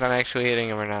even see if I'm actually hitting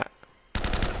him or not.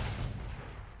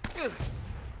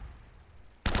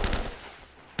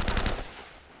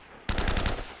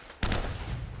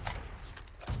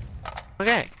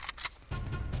 Okay.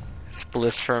 Let's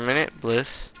bliss for a minute.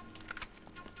 Bliss.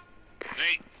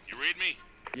 Nate, you read me?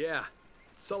 Yeah.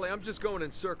 Sully, I'm just going in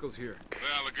circles here.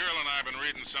 Well, the girl and I have been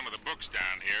reading some of the books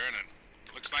down here, and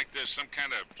it looks like there's some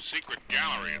kind of secret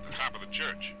gallery at the top of the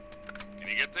church. Can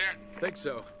you get there? Think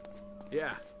so.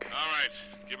 Yeah. All right.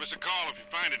 Give us a call if you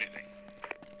find anything.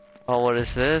 Oh, what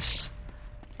is this?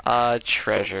 A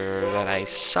treasure that I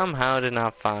somehow did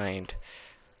not find.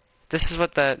 This is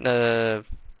what that,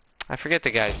 I forget the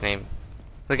guy's name.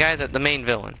 The guy the main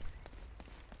villain.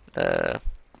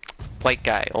 White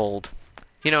guy, old.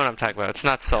 You know what I'm talking about. It's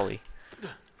not Sully.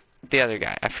 The other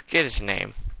guy. I forget his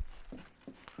name.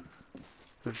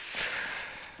 I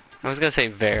was gonna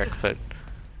say Varric, but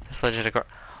that's Legend of Korra.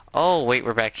 Oh, wait,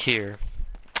 we're back here.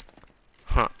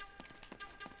 Huh.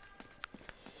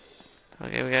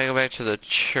 Okay, we gotta go back to the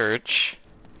church.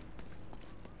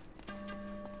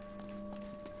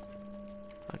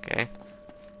 Okay.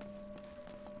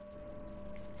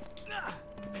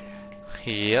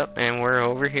 Yep, and we're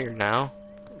over here now.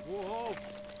 Whoa.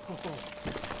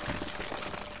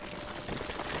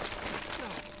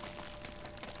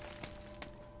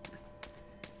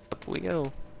 Up we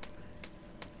go.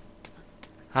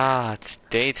 Ah, it's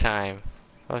daytime.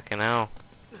 Fucking hell.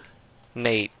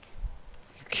 Nate,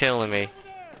 you're killing me.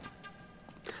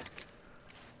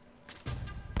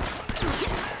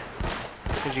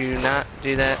 Could you not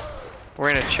do that? We're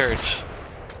in a church.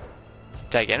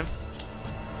 Did I get him?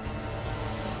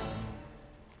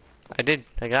 I did.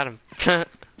 I got him.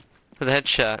 With a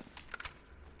headshot.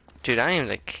 Dude, I am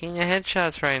the king of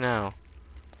headshots right now.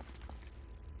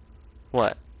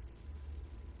 What?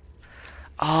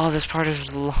 Oh, this part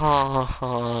is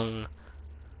long.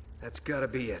 That's gotta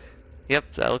be it.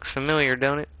 Yep, that looks familiar,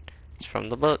 don't it? It's from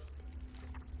the book.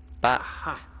 Bah.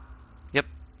 Aha. Yep.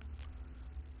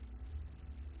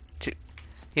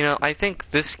 You know, I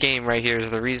think this game right here is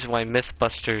the reason why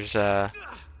Mythbusters,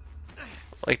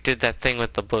 like, did that thing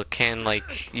with the book. Can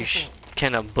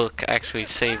a book actually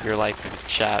save your life if it's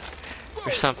shot?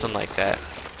 Or something like that.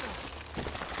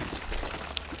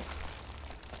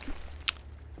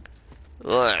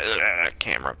 Ugh,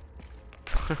 camera.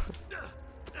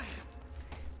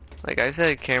 Like I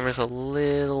said, camera's a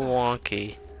little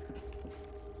wonky.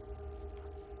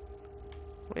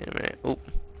 Wait a minute. Oop.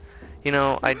 You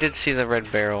know, I did see the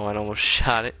red barrel and almost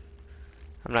shot it.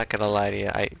 I'm not gonna lie to you.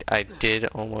 I did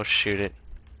almost shoot it.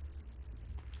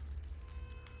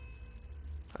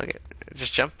 Okay,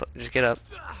 just jump up. Just get up.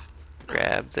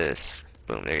 Grab this.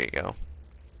 Boom, there you go.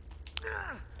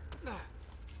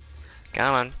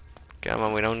 Come on. Come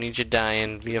on, we don't need you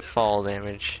dying via fall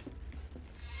damage.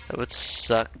 That would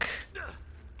suck.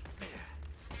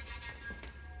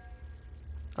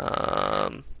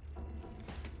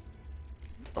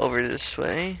 Over this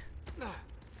way.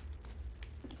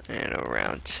 And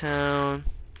around town.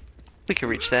 We can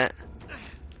reach that.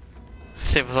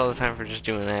 Save us all the time for just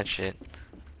doing that shit.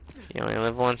 You only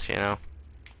live once, you know.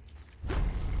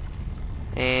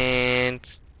 And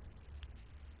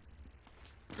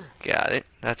got it.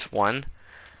 That's one.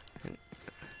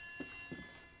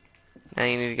 Now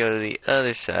you need to go to the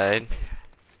other side.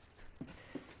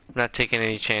 I'm not taking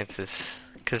any chances.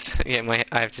 Because yeah,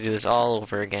 I have to do this all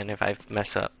over again if I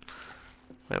mess up.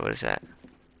 Wait, what is that?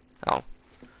 Oh.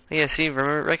 Yeah, see,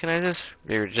 remember, recognize this?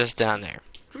 We were just down there.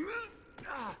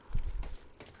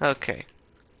 Okay.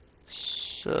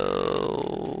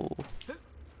 So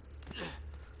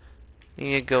you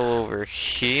need to go over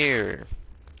here.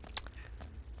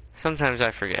 Sometimes I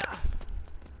forget.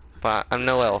 But I'm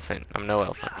no elephant. I'm no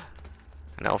elephant.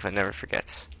 An elephant never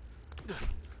forgets.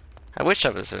 I wish I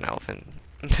was an elephant.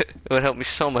 It would help me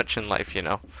so much in life, you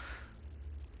know.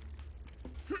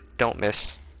 Don't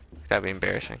miss. That'd be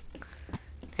embarrassing.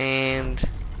 And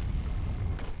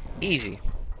easy.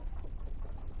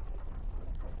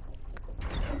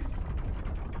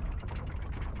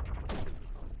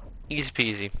 Easy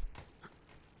peasy.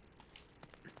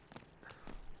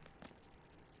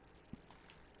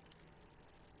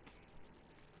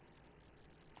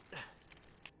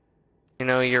 You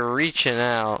know, you're reaching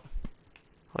out.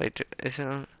 Wait, is it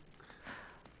on?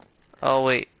 Oh,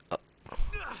 wait.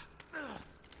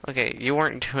 Okay, you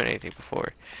weren't doing anything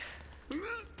before.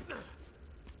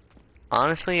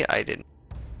 Honestly, I didn't.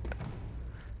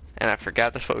 And I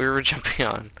forgot that's what we were jumping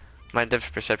on. My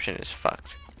depth perception is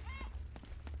fucked.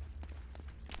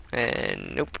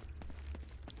 And nope.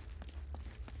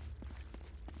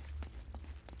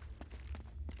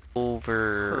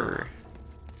 Over.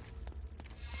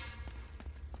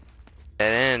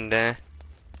 Dead end,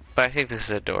 but I think this is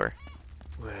a door.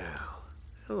 Well,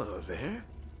 hello there.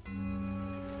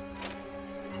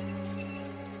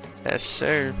 Yes,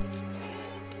 sir.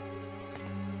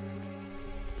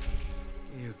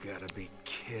 You gotta be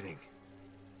kidding.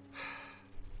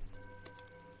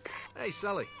 Hey,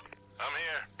 Sully. I'm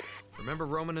here. Remember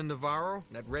Roman and Navarro?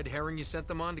 That red herring you sent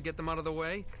them on to get them out of the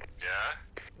way? Yeah?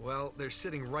 Well, they're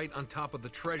sitting right on top of the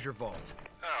treasure vault.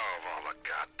 Oh, of all the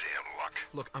goddamn luck.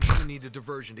 Look, I'm gonna need a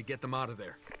diversion to get them out of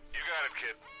there. You got it,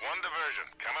 kid. One diversion.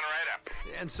 Coming right up.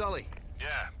 And Sully,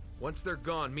 Yeah. once they're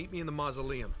gone, meet me in the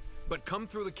mausoleum. But come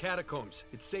through the catacombs.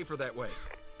 It's safer that way.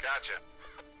 Gotcha.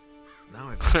 Now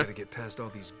I've just gotta get past all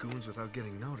these goons without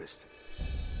getting noticed.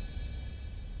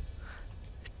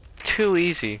 Too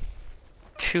easy.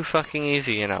 Too fucking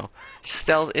easy, you know.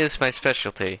 Stealth is my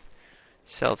specialty.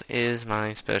 Stealth is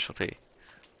my specialty.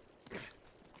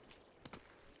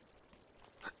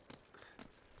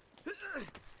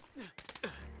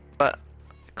 But,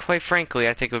 quite frankly,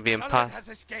 I think it would be impossible. has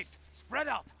escaped. Spread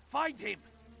out. Find him.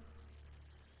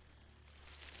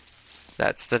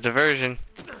 That's the diversion.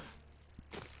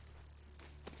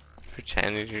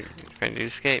 Pretend you're trying to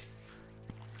escape.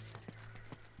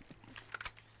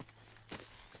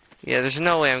 Yeah, there's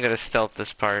no way I'm gonna stealth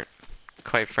this part.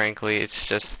 Quite frankly, it's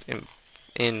just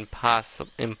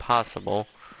impossible.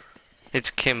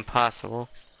 It's Kim possible.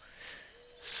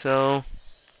 So,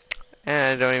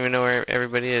 I don't even know where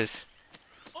everybody is.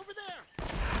 Over there!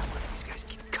 Where do these guys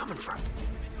keep coming from?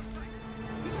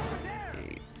 He's over there!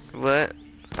 What?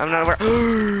 I'm not aware.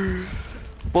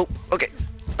 Whoa, okay.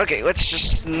 Okay, let's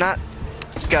just not.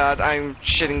 God, I'm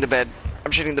shitting the bed.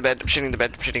 I'm shitting the bed. I'm shitting the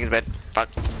bed. I'm shitting the bed. Fuck.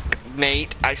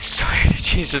 Nate, I swear to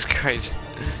Jesus Christ.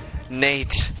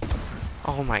 Nate.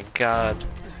 Oh my god.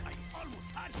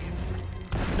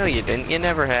 No, you didn't. You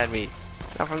never had me.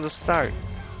 Not from the start.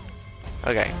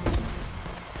 Okay.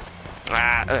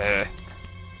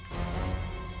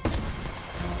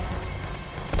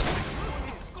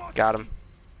 Got him.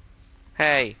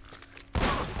 Hey.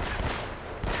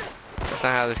 That's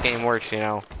not how this game works, you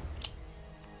know.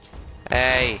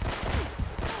 Hey.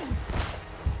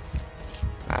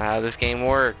 Not how this game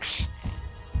works.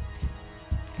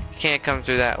 You can't come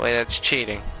through that way, that's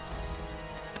cheating.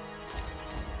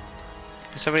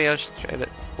 Somebody else try to.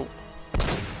 Oh.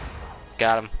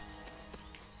 Got him.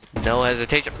 No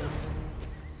hesitation.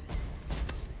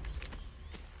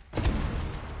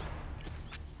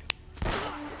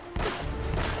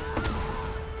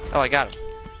 Oh, I got him.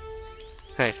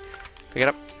 Nice. Pick it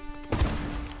up.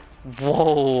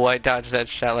 Whoa, I dodged that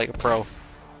shot like a pro.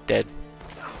 Dead.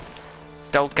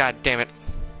 Oh, god damn it.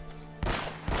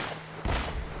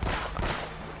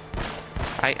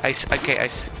 Okay,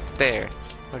 there.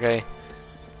 Okay.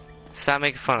 Stop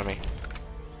making fun of me.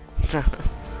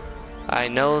 I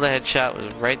know the headshot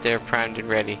was right there, primed and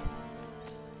ready.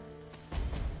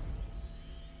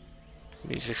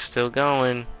 Music's still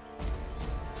going.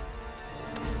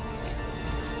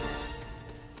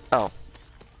 Oh.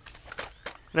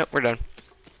 Nope, we're done.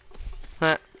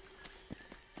 Huh.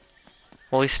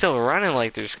 Well, he's still running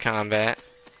like there's combat.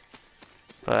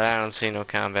 But I don't see no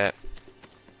combat.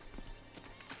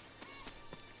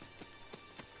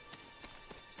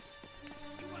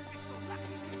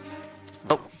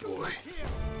 Oh. Boy.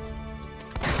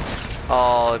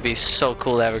 Oh, it'd be so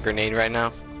cool to have a grenade right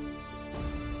now.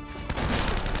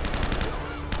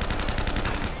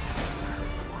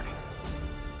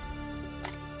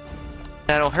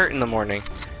 That'll hurt in the morning.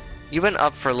 You've been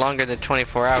up for longer than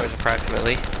 24 hours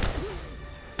approximately.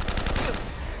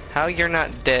 How you're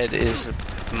not dead is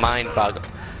mind-boggling.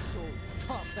 So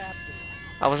tough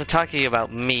after I wasn't talking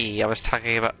about me. I was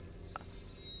talking about...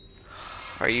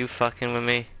 Are you fucking with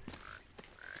me?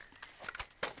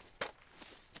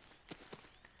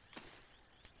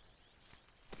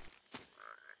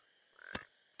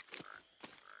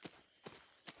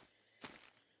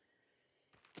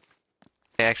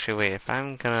 Actually, wait, if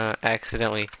I'm gonna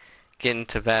accidentally get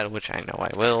into bed, which I know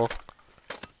I will,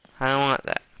 I don't want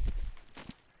that.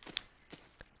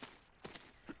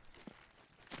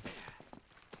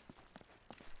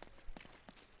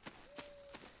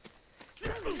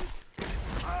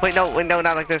 Wait, no,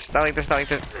 not like this, not like this, not like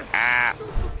this. Ah!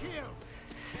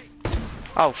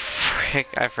 Oh, frick,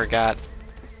 I forgot.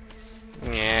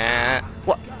 Yeah.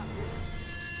 What?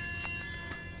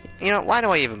 You know, why do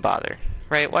I even bother?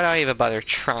 Right? Why do I even bother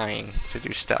trying to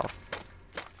do stealth?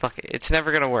 Fuck it, it's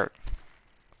never gonna work.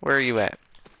 Where are you at?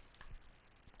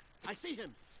 I see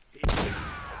him.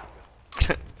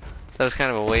 That was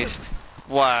kind of a waste.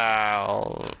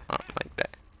 Wow. Not like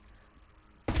that.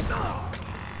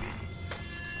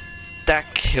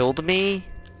 That killed me?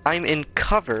 I'm in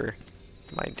cover,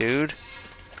 my dude.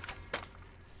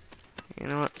 You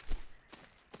know what?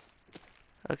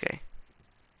 Okay.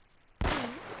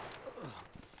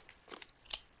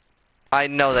 I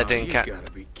know that didn't count. You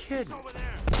gotta be kidding.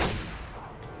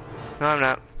 No, I'm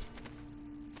not.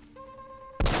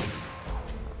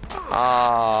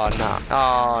 Oh, no.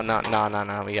 Oh, no.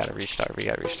 We gotta restart.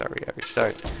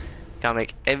 Gotta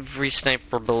make every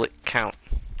sniper bullet count.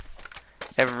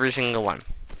 Every single one.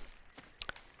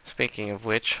 Speaking of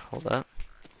which, hold up.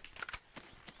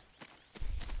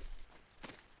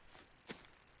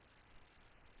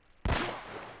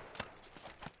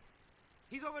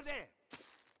 He's over there.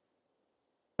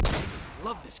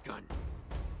 Love this gun.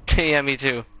 Yeah, me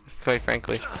too, quite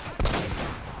frankly.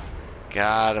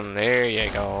 Got him, there you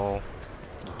go.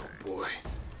 Oh boy.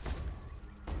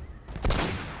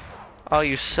 Oh,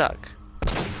 you suck.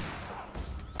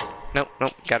 Nope,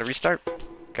 gotta restart.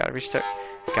 Gotta restart.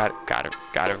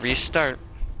 Gotta restart.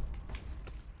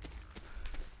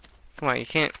 Come on, you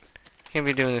can't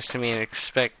be doing this to me and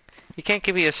expect... You can't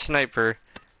give me a sniper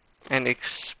and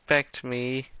expect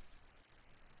me...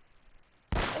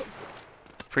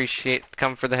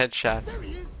 come for the headshot. There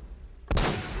he is.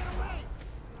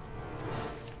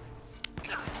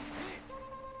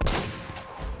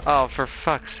 Oh, for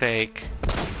fuck's sake.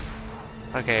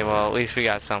 Okay, well, at least we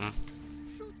got some.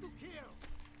 Shoot to kill.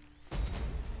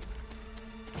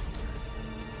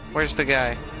 Where's the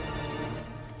guy?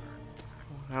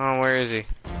 Oh, where is he?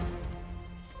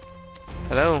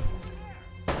 Hello?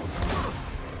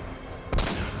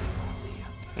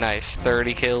 Nice,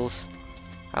 30 kills.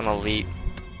 I'm elite.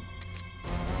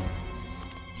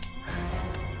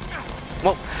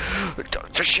 Whoa!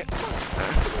 Shit!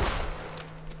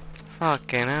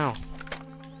 Fucking hell.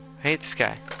 I hate this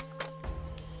guy.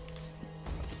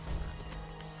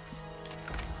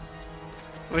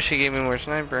 Wish he gave me more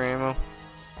sniper ammo.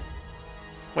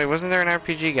 Wait, wasn't there an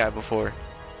RPG guy before?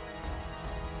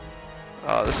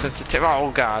 Oh, the sensitivity.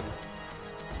 Oh, God.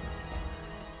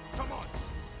 Come on.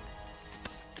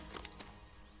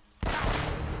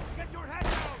 Get your head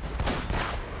down.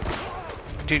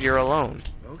 Dude, you're alone.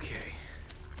 Okay.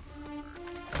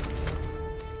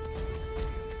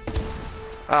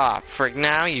 Ah, frick,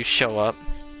 now you show up.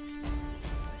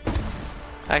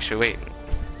 Actually, wait.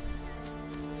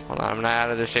 Hold on, I'm not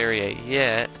out of this area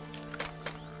yet.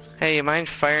 Hey, you mind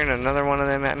firing another one of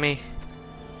them at me?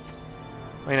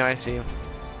 Wait, no, I see you.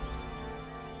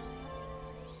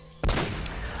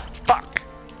 Fuck!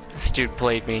 This dude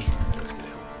played me. That's gonna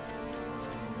help.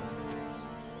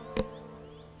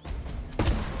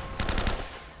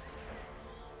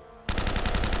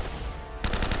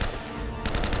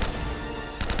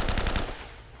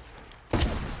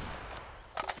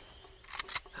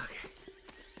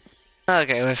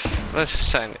 Okay, let's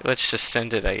just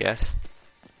send it, I guess.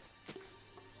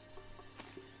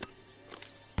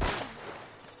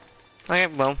 Okay,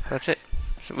 well, that's it.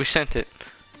 We sent it.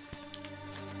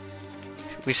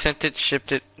 We sent it,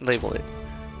 shipped it, labeled it.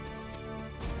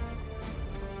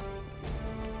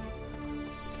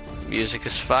 Music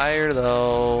is fire,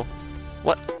 though.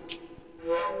 What?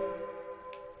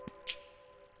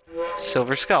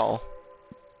 Silver Skull.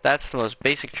 That's the most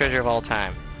basic treasure of all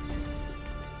time.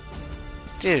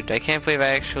 Dude, I can't believe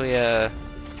I actually,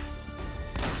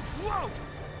 Whoa!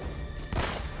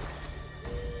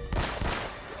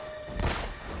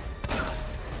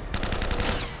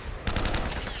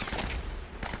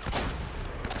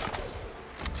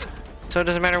 So it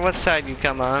doesn't matter what side you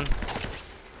come on.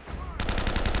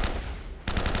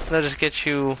 They'll just get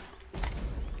you...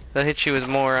 They'll hit you with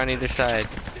more on either side.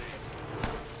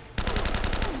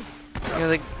 You know,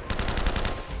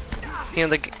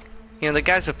 the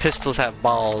guys with pistols have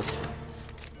balls.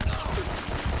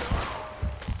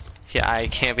 Yeah, I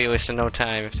can't be wasting no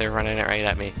time if they're running it right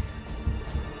at me.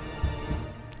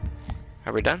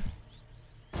 Are we done?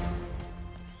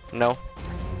 No.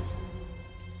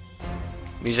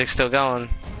 Music's still going.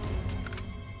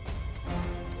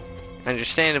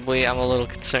 Understandably, I'm a little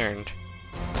concerned.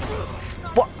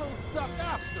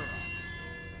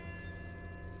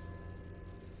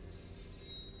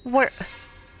 What?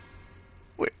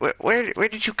 Where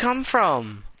did you come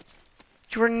from?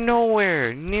 You were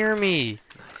nowhere near me.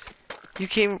 You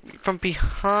came from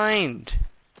behind.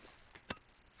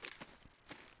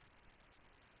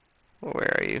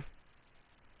 Where are you?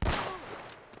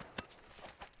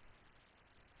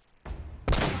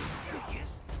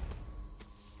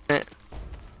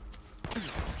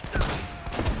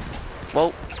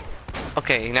 Whoa.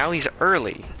 Okay, now he's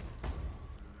early.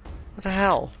 What the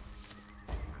hell?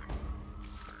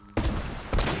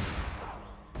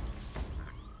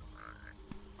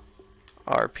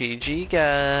 RPG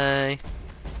guy.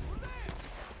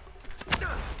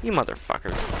 You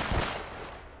motherfucker.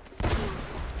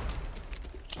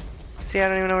 See, I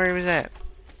don't even know where he was at.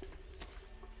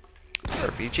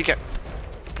 RPG guy.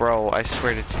 Bro, I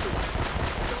swear to...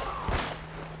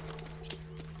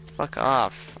 Fuck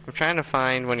off. I'm trying to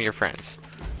find one of your friends.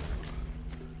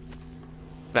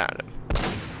 Found him.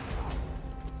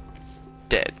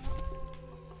 Dead.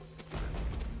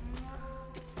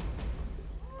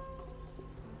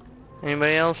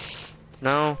 Anybody else?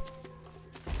 No?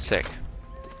 Sick.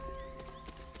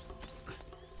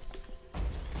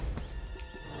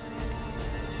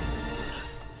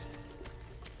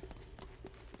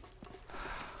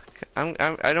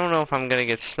 I don't know if I'm gonna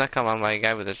get snuck up on by a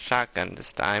guy with a shotgun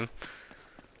this time.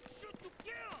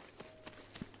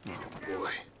 Oh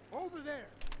boy. Over there.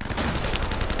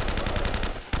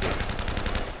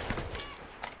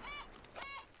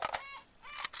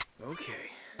 Okay.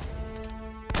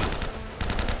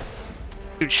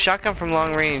 Dude, shotgun from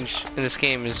long range in this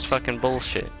game is fucking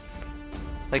bullshit.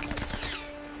 Like,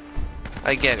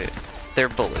 I get it. They're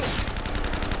bullets.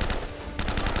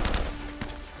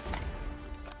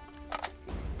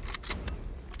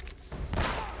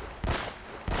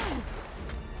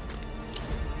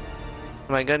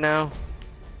 Am I good now?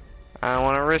 I don't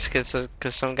want to risk it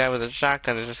because some guy with a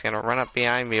shotgun is just going to run up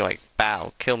behind me like,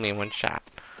 bow, kill me in one shot.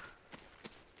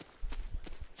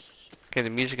 Okay, the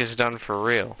music is done for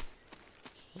real.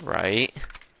 Right?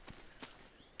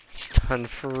 It's done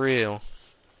for real.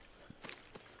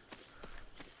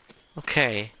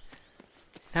 Okay.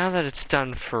 Now that it's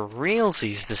done for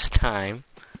realsies this time,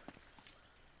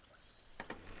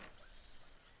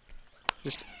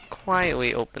 just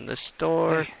quietly open this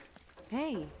door.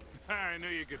 Hey. I knew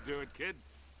you could do it, kid.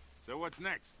 So what's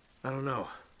next? I don't know.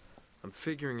 I'm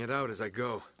figuring it out as I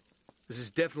go. This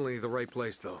is definitely the right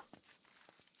place, though.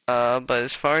 But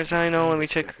as far as I know, let me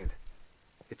check. Second.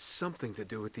 It's something to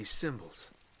do with these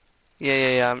symbols.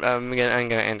 Yeah. I'm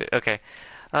gonna end it. Okay.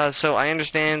 So I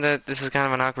understand that this is kind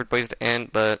of an awkward place to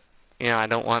end, but you know I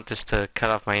don't want this to cut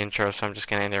off my intro, so I'm just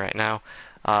gonna end it right now.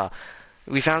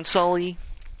 We found Sully.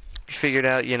 We figured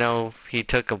out, you know, he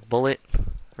took a bullet,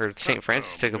 or St.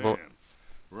 Francis took a bullet.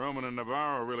 Roman and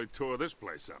Navarro really tore this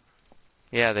place up.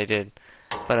 Yeah, they did.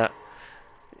 But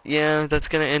yeah, that's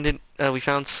gonna end it. We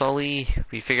found Sully.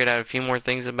 We figured out a few more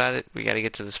things about it. We gotta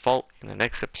get to this vault in the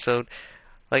next episode.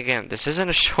 Like, again, this isn't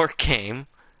a short game.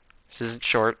 This isn't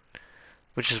short.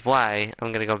 Which is why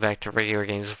I'm gonna go back to regular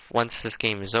games once this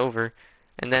game is over.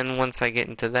 And then once I get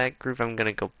into that groove, I'm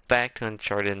gonna go back to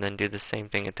Uncharted and then do the same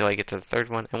thing until I get to the third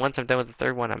one. And once I'm done with the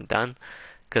third one, I'm done.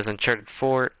 Because Uncharted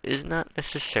 4 is not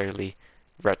necessarily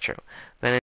retro.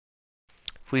 Then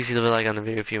please leave a like on the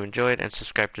video if you enjoyed, and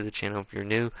subscribe to the channel if you're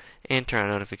new, and turn on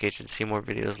notifications to see more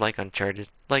videos like Uncharted,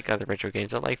 like other retro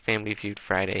games, like Family Feud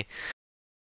Friday.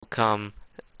 Come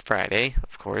Friday,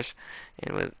 of course.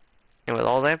 And with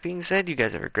all that being said, you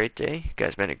guys have a great day. You guys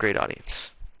have been a great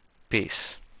audience.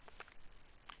 Peace.